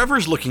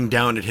 Trevor's looking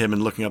down at him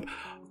and looking up.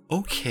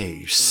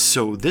 Okay,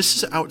 so this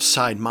is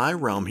outside my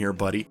realm here,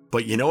 buddy.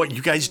 But you know what?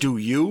 You guys do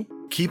you.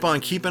 Keep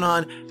on keeping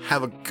on.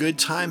 Have a good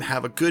time.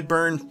 Have a good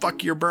burn.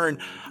 Fuck your burn.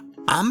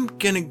 I'm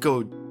gonna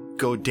go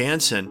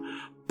dancing.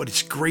 But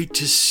it's great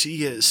to see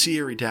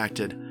you,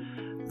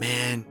 Redacted.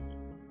 Man,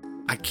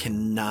 I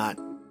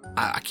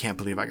can't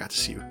believe I got to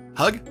see you.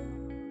 Hug?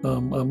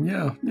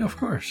 Yeah, of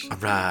course. All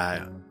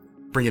right.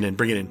 Bring it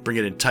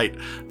in tight.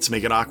 Let's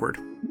make it awkward.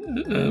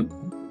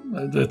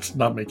 Let's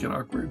not make it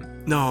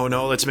awkward. No,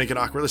 let's make it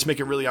awkward. Let's make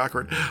it really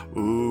awkward.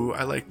 Ooh,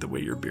 I like the way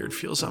your beard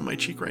feels on my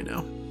cheek right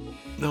now.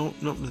 No,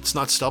 it's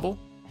not stubble?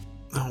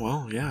 Oh,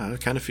 well, yeah,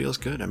 it kind of feels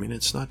good. I mean,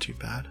 it's not too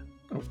bad.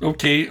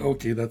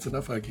 Okay, that's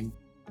enough hugging.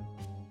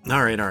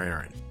 All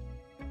right.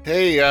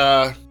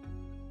 Hey,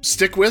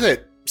 stick with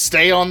it.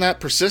 Stay on that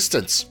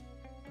persistence.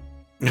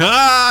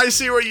 Ah, I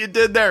see what you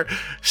did there.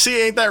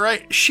 See, ain't that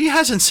right? She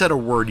hasn't said a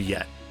word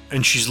yet,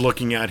 and she's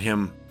looking at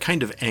him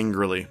kind of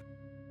angrily.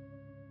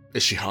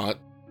 Is she hot?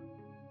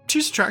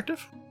 She's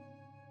attractive.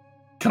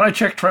 Can I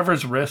check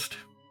Trevor's wrist?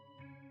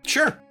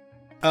 Sure.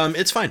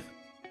 It's fine.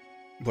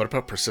 What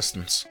about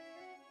persistence?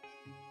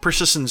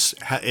 Persistence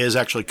is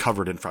actually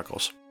covered in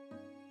freckles.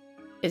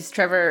 Is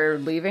Trevor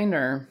leaving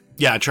or?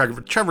 Yeah,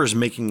 Trevor's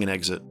making an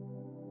exit.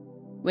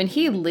 When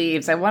he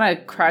leaves, I want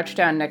to crouch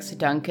down next to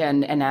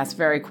Duncan and ask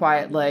very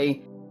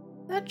quietly,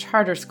 that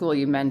charter school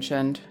you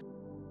mentioned,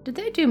 did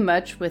they do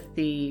much with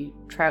the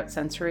trout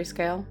sensory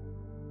scale?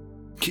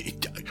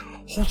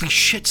 Holy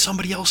shit,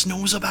 somebody else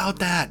knows about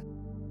that.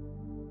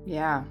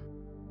 Yeah.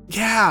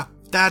 Yeah,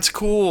 that's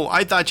cool.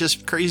 I thought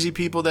just crazy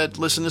people that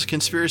listen to this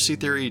conspiracy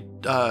theory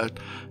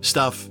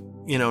stuff,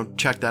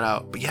 check that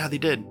out. But yeah, they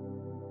did.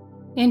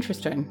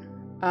 Interesting.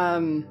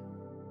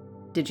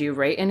 Did you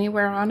rate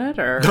anywhere on it,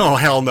 or? Oh,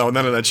 hell no.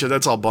 None of that shit.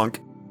 That's all bunk.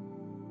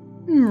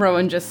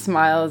 Rowan just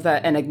smiles,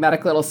 that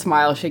enigmatic little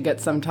smile she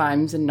gets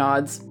sometimes, and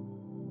nods.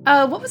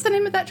 What was the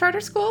name of that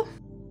charter school?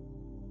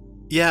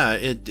 Yeah,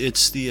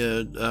 it's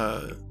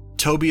the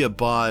Toby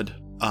Abad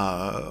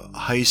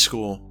High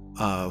School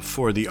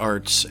for the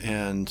Arts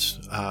and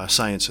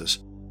Sciences.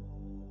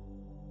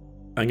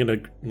 I'm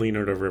gonna lean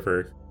over to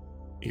River.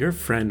 Your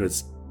friend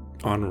was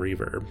on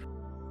Reverb.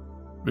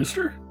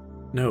 Mister?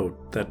 No,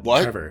 that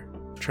What?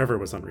 Trevor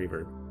was on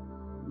Reverb.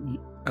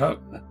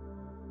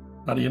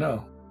 How do you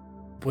know?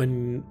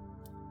 When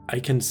I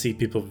can see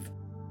people,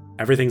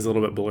 everything's a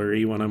little bit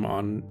blurry when I'm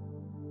on.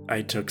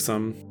 I took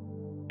some.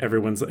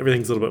 Everything's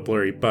a little bit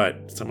blurry,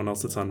 but someone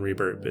else that's on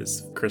Reverb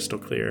is crystal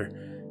clear.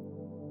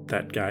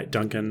 That guy,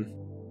 Duncan,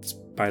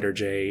 Spider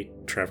J,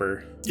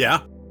 Trevor.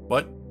 Yeah?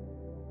 What?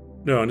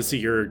 No, I want to see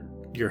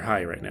you're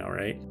high right now,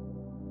 right?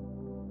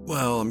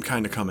 Well, I'm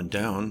kind of coming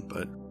down,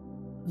 but...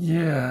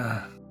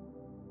 Yeah.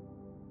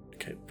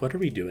 Okay, what are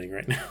we doing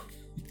right now?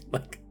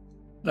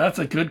 That's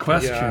a good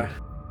question. Yeah.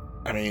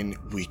 I mean,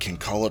 we can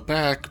call it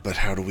back, but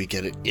how do we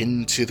get it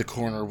into the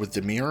corner with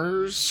the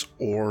mirrors?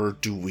 Or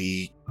do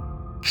we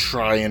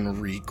try and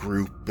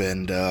regroup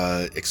and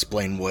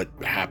explain what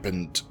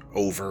happened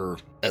over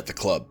at the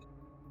club?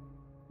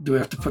 Do we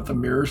have to put the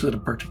mirrors at a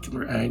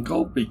particular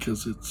angle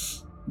because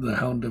it's the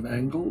Hound of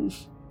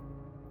Angles?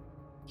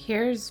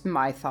 Here's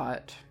my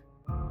thought.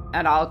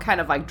 And I'll kind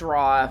of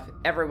draw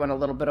everyone a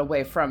little bit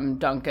away from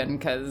Duncan,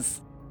 because,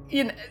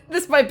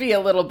 this might be a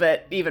little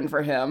bit even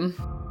for him.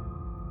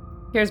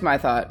 Here's my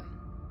thought.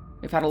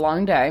 We've had a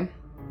long day.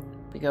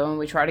 We go and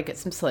we try to get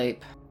some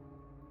sleep.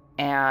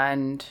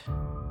 And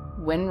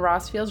when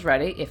Ross feels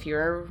ready, if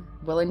you're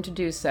willing to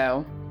do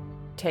so,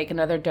 take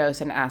another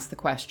dose and ask the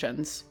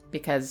questions,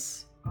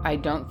 because I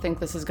don't think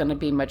this is going to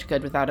be much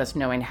good without us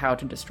knowing how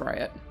to destroy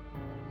it.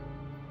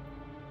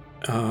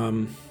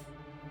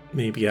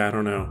 Maybe, I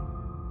don't know.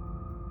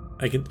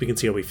 We can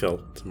see how we feel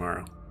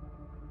tomorrow.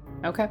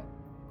 Okay.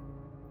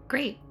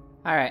 Great.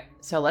 All right,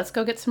 so let's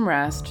go get some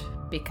rest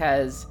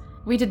because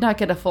we did not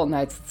get a full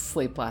night's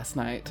sleep last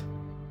night.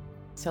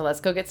 So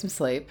let's go get some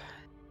sleep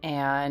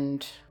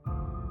and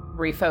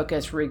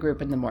refocus,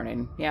 regroup in the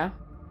morning, yeah?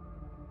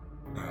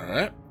 All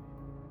right.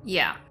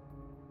 Yeah.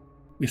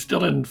 We still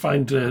didn't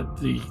find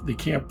the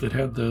camp that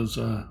had those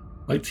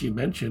lights you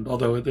mentioned,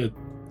 although the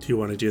Do you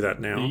want to do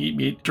that now? eat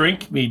me,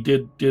 drink me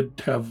did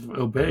have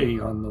obey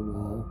on the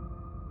wall.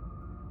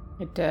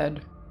 It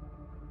did.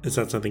 Is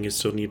that something you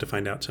still need to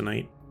find out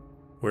tonight?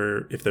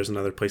 Where, if there's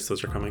another place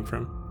those are coming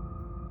from?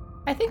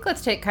 I think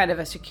let's take kind of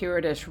a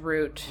circuitous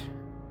route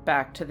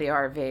back to the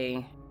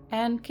RV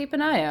and keep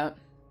an eye out.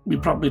 We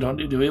probably don't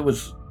need to. It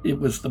was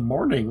the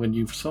morning when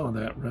you saw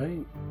that,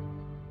 right?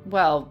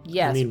 Well,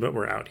 yes. I mean, but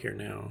we're out here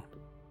now.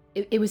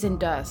 It was in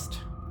dust.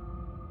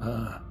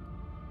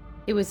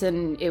 It was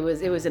in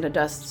a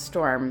dust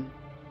storm,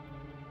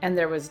 and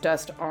there was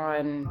dust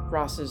on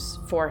Ross's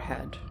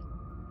forehead.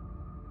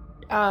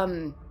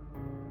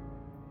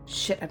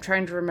 Shit, I'm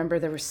trying to remember.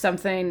 There was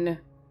something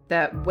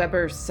that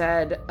Weber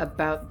said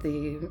about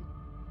the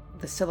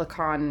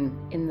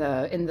silicon in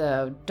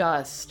the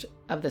dust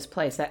of this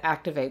place that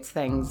activates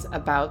things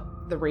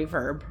about the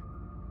reverb.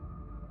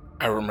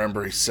 I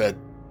remember he said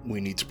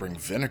we need to bring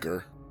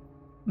vinegar.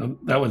 No,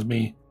 that was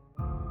me.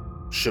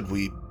 Should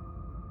we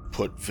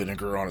put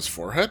vinegar on his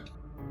forehead?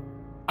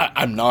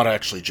 I'm not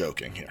actually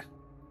joking here.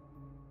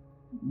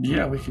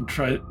 Yeah, we can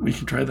try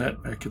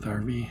that back at the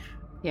RV.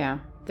 Yeah,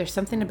 there's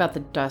something about the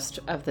dust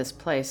of this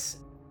place.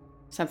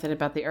 Something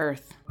about the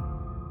earth.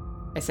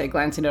 I say,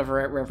 glancing over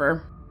at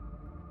River.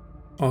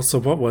 Also,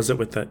 what was it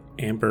with that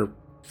amber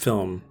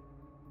film?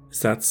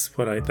 That's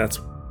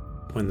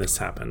when this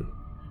happened.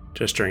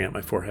 Gesturing at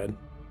my forehead.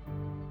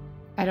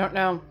 I don't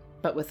know,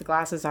 but with the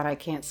glasses on, I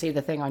can't see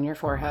the thing on your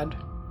forehead.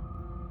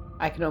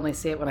 I can only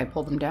see it when I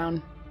pull them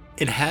down.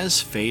 It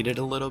has faded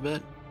a little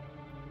bit.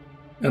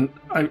 And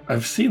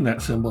I've seen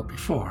that symbol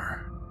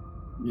before.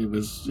 It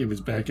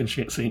was back in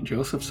St.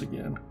 Joseph's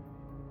again.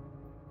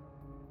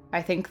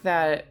 I think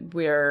that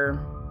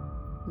we're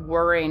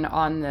worrying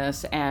on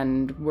this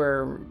and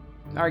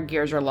our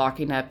gears are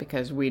locking up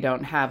because we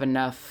don't have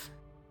enough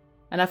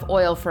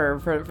oil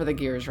for the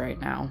gears right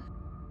now.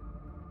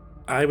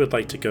 I would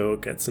like to go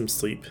get some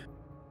sleep.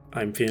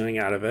 I'm feeling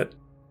out of it.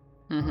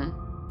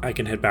 Mm-hmm. I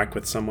can head back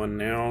with someone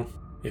now.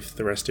 If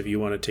the rest of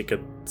you want to take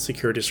a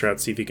circuitous route,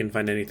 see if you can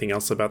find anything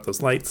else about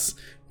those lights,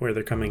 where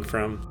they're coming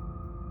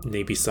from.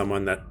 Maybe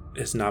someone that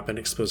has not been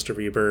exposed to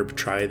reverb,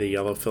 try the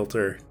yellow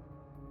filter.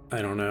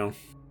 I don't know.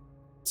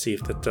 See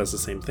if that does the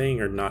same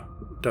thing or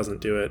doesn't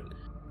do it.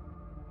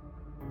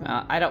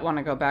 I don't want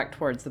to go back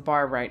towards the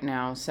bar right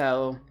now,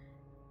 so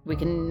we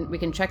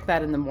can check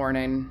that in the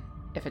morning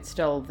if it's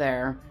still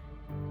there.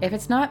 If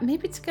it's not,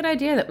 maybe it's a good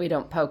idea that we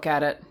don't poke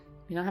at it.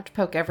 We don't have to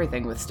poke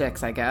everything with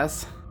sticks, I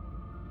guess.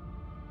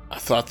 I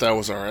thought that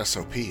was our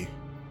SOP.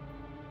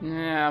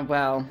 Yeah,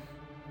 well.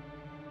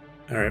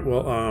 Alright,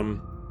 well,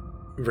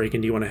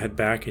 Vraken, do you want to head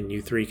back and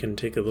you three can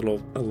take a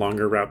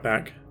longer route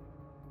back?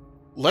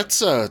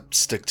 Let's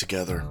stick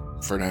together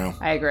for now.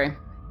 I agree.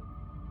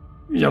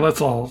 Yeah,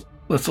 let's all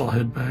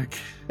head back.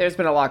 There's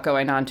been a lot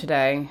going on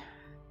today.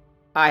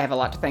 I have a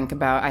lot to think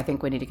about. I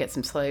think we need to get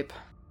some sleep.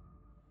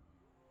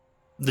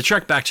 The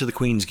trek back to the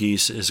Queen's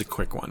Geese is a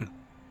quick one.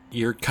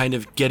 You're kind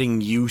of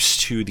getting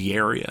used to the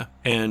area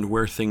and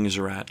where things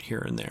are at here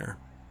and there.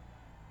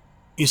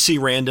 You see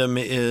Random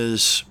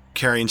is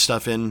carrying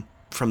stuff in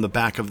from the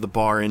back of the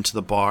bar into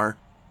the bar.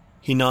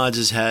 He nods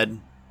his head,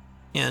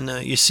 and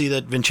you see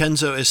that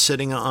Vincenzo is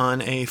sitting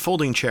on a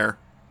folding chair,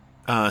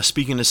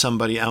 speaking to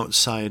somebody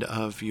outside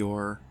of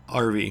your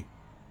RV.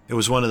 It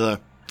was one of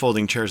the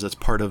folding chairs that's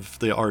part of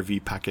the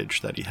RV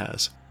package that he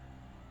has.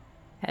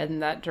 Head in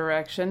that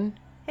direction.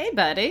 Hey,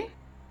 buddy.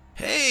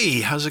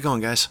 Hey, how's it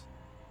going, guys?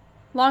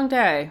 Long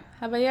day.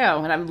 How about you?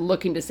 And I'm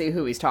looking to see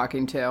who he's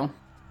talking to.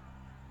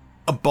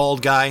 A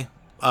bald guy.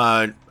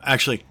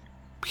 Actually,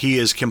 he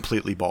is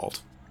completely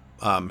bald.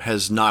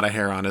 Has not a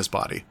hair on his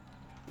body.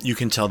 You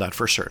can tell that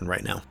for certain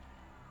right now.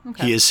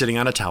 Okay. He is sitting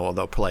on a towel,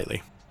 though,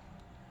 politely.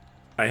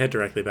 I head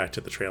directly back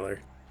to the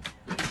trailer.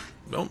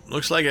 Well,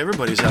 looks like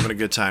everybody's having a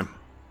good time.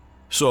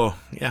 So,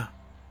 yeah.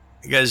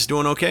 You guys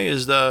doing okay?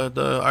 Is the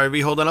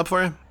RV holding up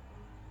for you?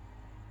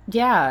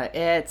 Yeah,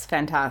 it's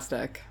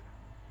fantastic.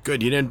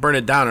 Good, you didn't burn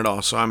it down at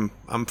all, so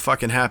I'm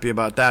fucking happy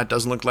about that.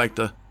 Doesn't look like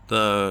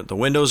the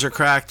windows are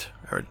cracked.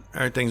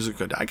 Everything's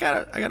good. I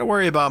gotta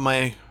worry about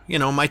my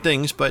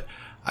things, but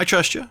I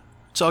trust you.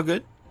 It's all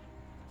good.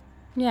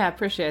 Yeah,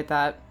 appreciate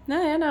that.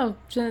 No,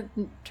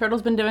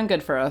 Turtle's been doing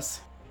good for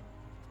us.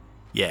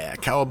 Yeah,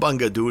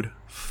 cowabunga, dude.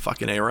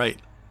 Fucking A right.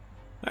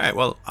 All right,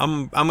 well,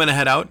 I'm gonna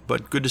head out,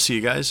 but good to see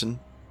you guys.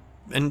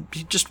 And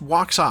he just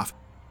walks off.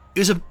 It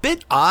was a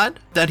bit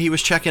odd that he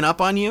was checking up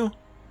on you.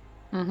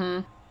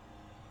 Mm-hmm.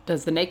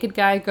 Does the naked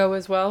guy go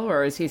as well,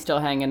 or is he still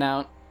hanging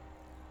out?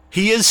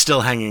 He is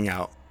still hanging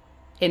out.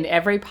 In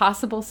every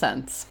possible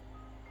sense.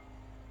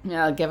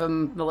 Yeah, I'll give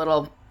him the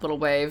little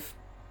wave.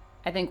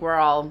 I think we're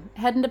all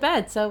heading to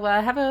bed, so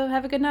have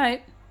a good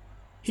night.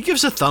 He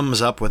gives a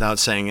thumbs up without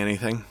saying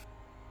anything.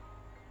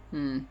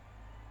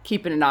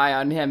 Keeping an eye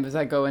on him as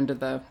I go into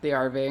the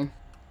RV.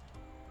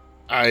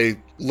 I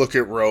look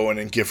at Rowan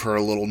and give her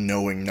a little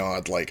knowing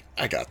nod, like,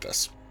 I got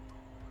this.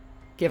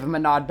 Give him a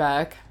nod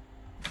back.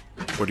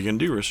 What are you going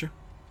to do, Rooster?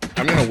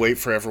 I'm going to wait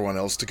for everyone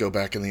else to go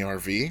back in the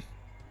RV,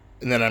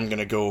 and then I'm going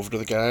to go over to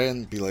the guy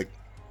and be like,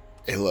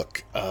 hey,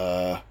 look,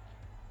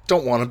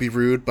 don't want to be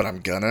rude, but I'm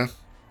gonna.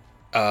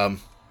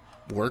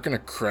 We're going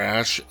to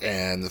crash,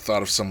 and the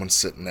thought of someone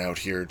sitting out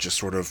here just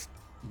sort of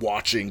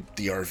watching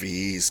the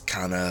RVs,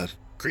 kind of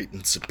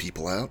greeting some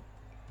people out.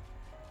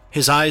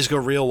 His eyes go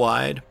real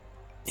wide.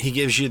 He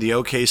gives you the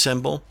OK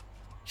symbol.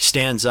 He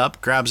stands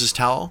up, grabs his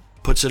towel,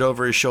 puts it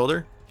over his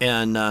shoulder,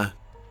 and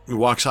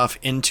walks off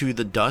into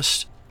the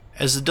dust.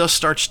 As the dust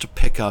starts to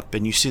pick up,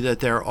 and you see that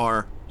there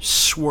are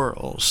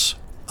swirls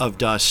of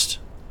dust,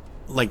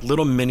 like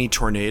little mini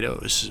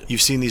tornadoes.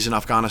 You've seen these in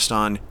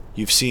Afghanistan.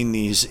 You've seen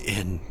these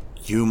in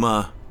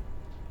Yuma.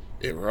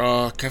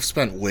 Iraq. I've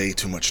spent way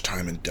too much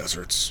time in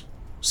deserts.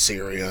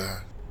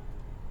 Syria.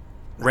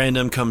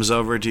 Random comes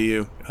over to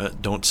you.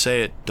 Don't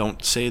say it.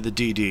 Don't say the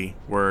DD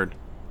word.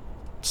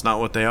 It's not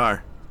what they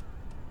are.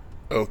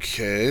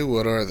 Okay,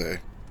 what are they?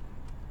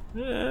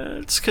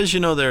 It's because,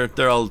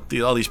 they're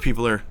all these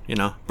people are,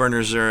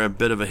 burners are a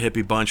bit of a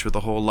hippie bunch with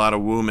a whole lot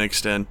of woo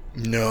mixed in.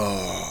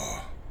 No.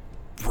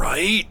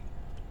 Right?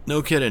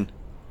 No kidding.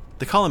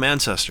 They call them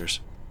ancestors.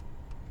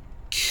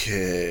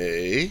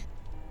 Okay.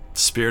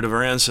 Spirit of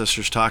our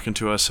ancestors talking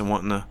to us and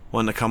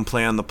wanting to come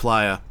play on the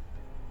playa.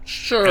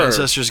 Sure.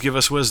 Ancestors give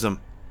us wisdom.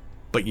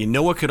 But you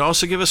know what could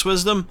also give us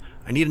wisdom?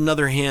 I need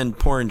another hand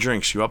pouring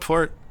drinks. You up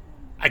for it?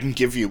 I can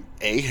give you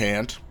a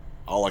hand.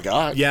 All I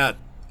got. Yeah.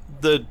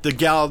 The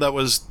gal that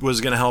was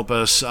going to help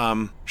us,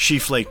 she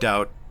flaked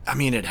out. I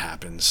mean, it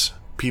happens.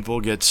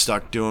 People get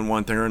stuck doing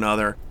one thing or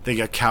another. They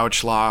get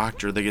couch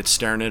locked or they get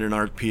staring at an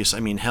art piece. I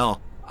mean,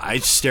 hell, I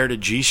stared at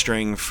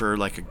G-string for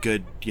like a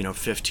good,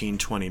 15,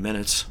 20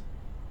 minutes.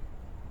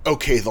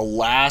 Okay, the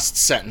last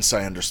sentence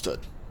I understood.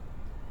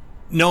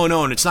 No,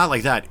 and it's not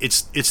like that.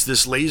 It's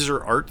this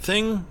laser art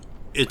thing.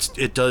 It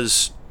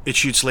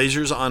shoots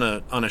lasers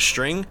on a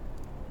string,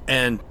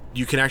 and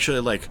you can actually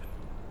like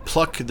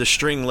pluck the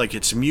string like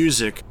it's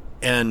music.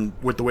 And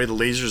with the way the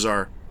lasers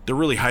are, they're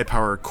really high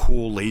power,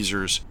 cool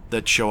lasers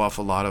that show off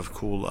a lot of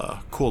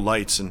cool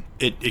lights, and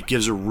it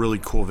gives a really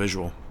cool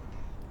visual.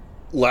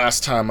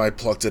 Last time I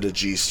plucked at a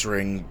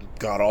G-string,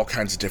 got all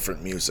kinds of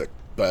different music,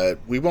 but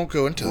we won't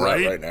go into that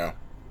right now.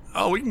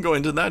 Oh, we can go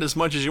into that as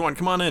much as you want.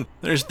 Come on in.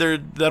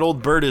 That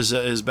old bird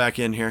is back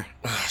in here.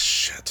 Ah,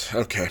 shit.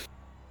 Okay.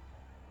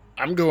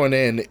 I'm going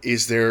in.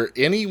 Is there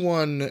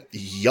anyone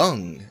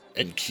young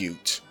and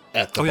cute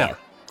at the bar? Yeah,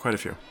 quite a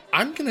few.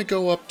 I'm gonna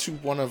go up to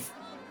one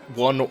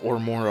or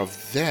more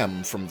of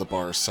them from the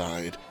bar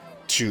side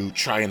to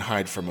try and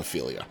hide from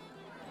Ophelia.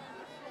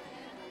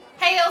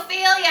 Hey,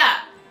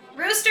 Ophelia!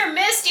 Rooster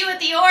missed you at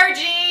the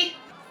orgy!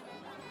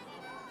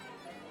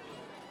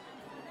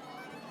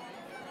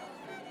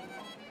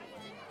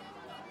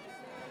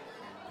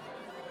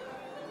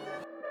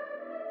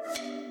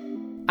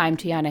 I'm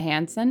Tiana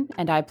Hansen,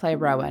 and I play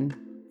Rowan.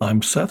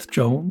 I'm Seth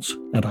Jones,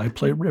 and I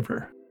play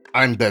River.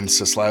 I'm Ben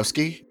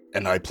Sislowski,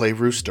 and I play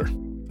Rooster.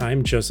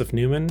 I'm Joseph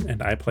Newman,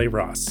 and I play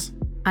Ross.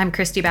 I'm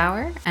Christy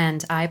Bauer,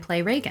 and I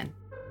play Reagan.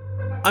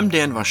 I'm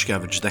Dan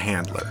Vashkevich, the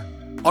Handler.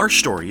 Our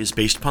story is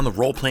based upon the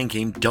role-playing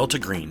game Delta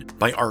Green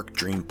by Arc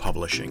Dream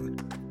Publishing.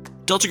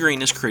 Delta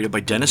Green is created by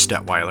Dennis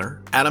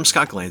Detweiler, Adam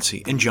Scott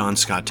Glancy, and John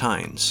Scott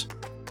Tynes.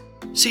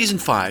 Season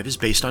 5 is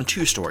based on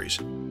 2 stories.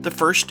 The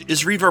first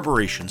is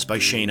Reverberations by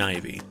Shane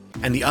Ivey,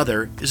 and the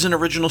other is an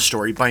original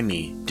story by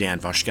me, Dan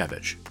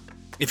Vashkevich.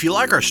 If you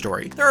like our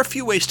story, there are a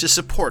few ways to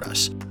support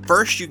us.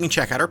 First, you can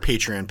check out our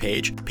Patreon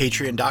page,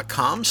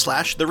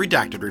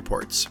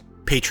 patreon.com/theredactedreports.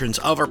 Patrons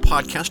of our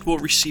podcast will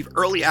receive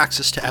early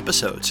access to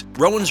episodes,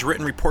 Rowan's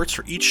written reports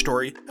for each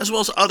story, as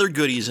well as other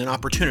goodies and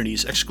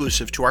opportunities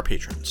exclusive to our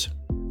patrons.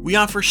 We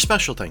offer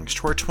special thanks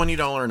to our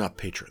 $20 and up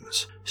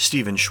patrons: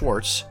 Stephen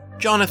Schwartz,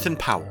 Jonathan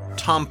Powell,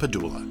 Tom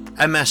Padula,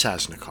 MS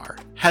Asnikar,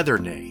 Heather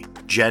Ney,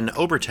 Jen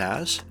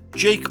Obertaz,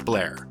 Jake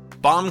Blair,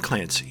 Baum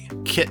Clancy,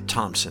 Kit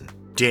Thompson,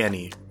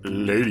 Danny,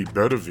 Lady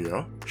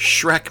Bedivere,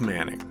 Shrek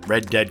Manning,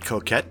 Red Dead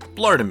Coquette,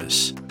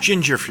 Blartimus,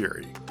 Ginger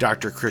Fury,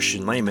 Dr.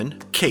 Christian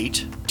Lehman,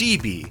 Kate,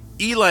 DB,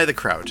 Eli the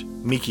Kraut,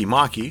 Miki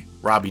Maki,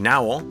 Robbie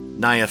Nowell,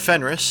 Naya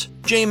Fenris,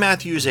 J.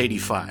 Matthews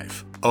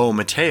 85, O.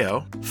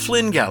 Mateo,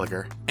 Flynn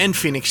Gallagher, and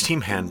Phoenix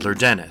Team Handler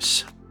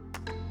Dennis.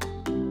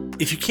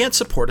 If you can't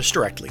support us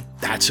directly,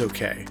 that's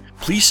okay.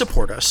 Please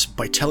support us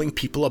by telling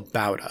people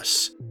about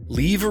us.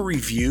 Leave a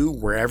review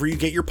wherever you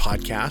get your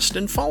podcast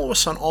and follow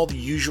us on all the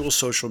usual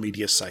social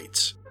media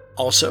sites.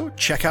 Also,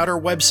 check out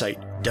our website,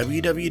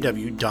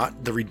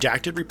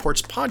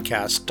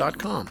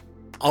 www.theredactedreportspodcast.com.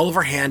 All of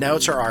our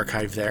handouts are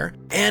archived there,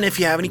 and if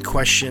you have any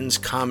questions,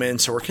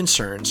 comments, or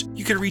concerns,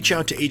 you can reach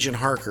out to Agent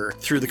Harker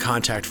through the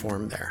contact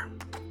form there.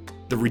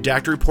 The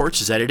Redacted Reports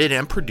is edited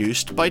and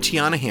produced by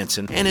Tiana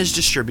Hansen and is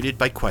distributed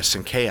by Quest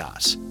and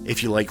Chaos.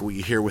 If you like what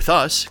you hear with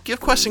us, give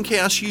Quest and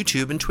Chaos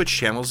YouTube and Twitch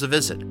channels a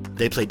visit.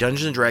 They play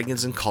Dungeons &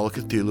 Dragons and Call of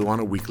Cthulhu on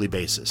a weekly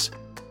basis.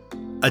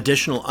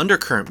 Additional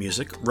undercurrent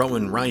music,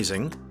 Rowan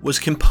Rising, was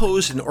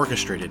composed and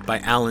orchestrated by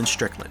Alan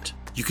Strickland.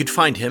 You could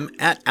find him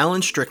at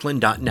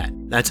alanstrickland.net.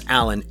 That's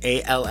Alan,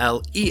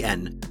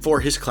 A-L-L-E-N,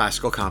 for his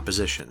classical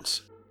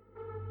compositions.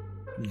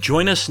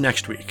 Join us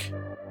next week.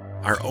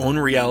 Our own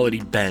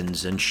reality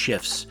bends and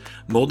shifts,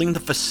 molding the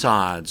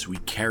facades we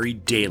carry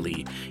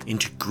daily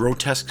into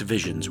grotesque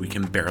visions we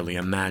can barely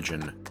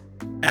imagine.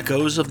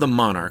 Echoes of the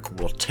Monarch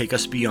will take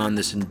us beyond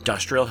this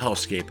industrial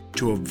hellscape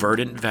to a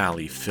verdant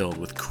valley filled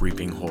with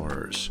creeping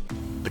horrors.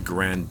 The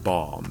grand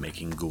ball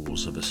making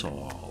ghouls of us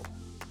all.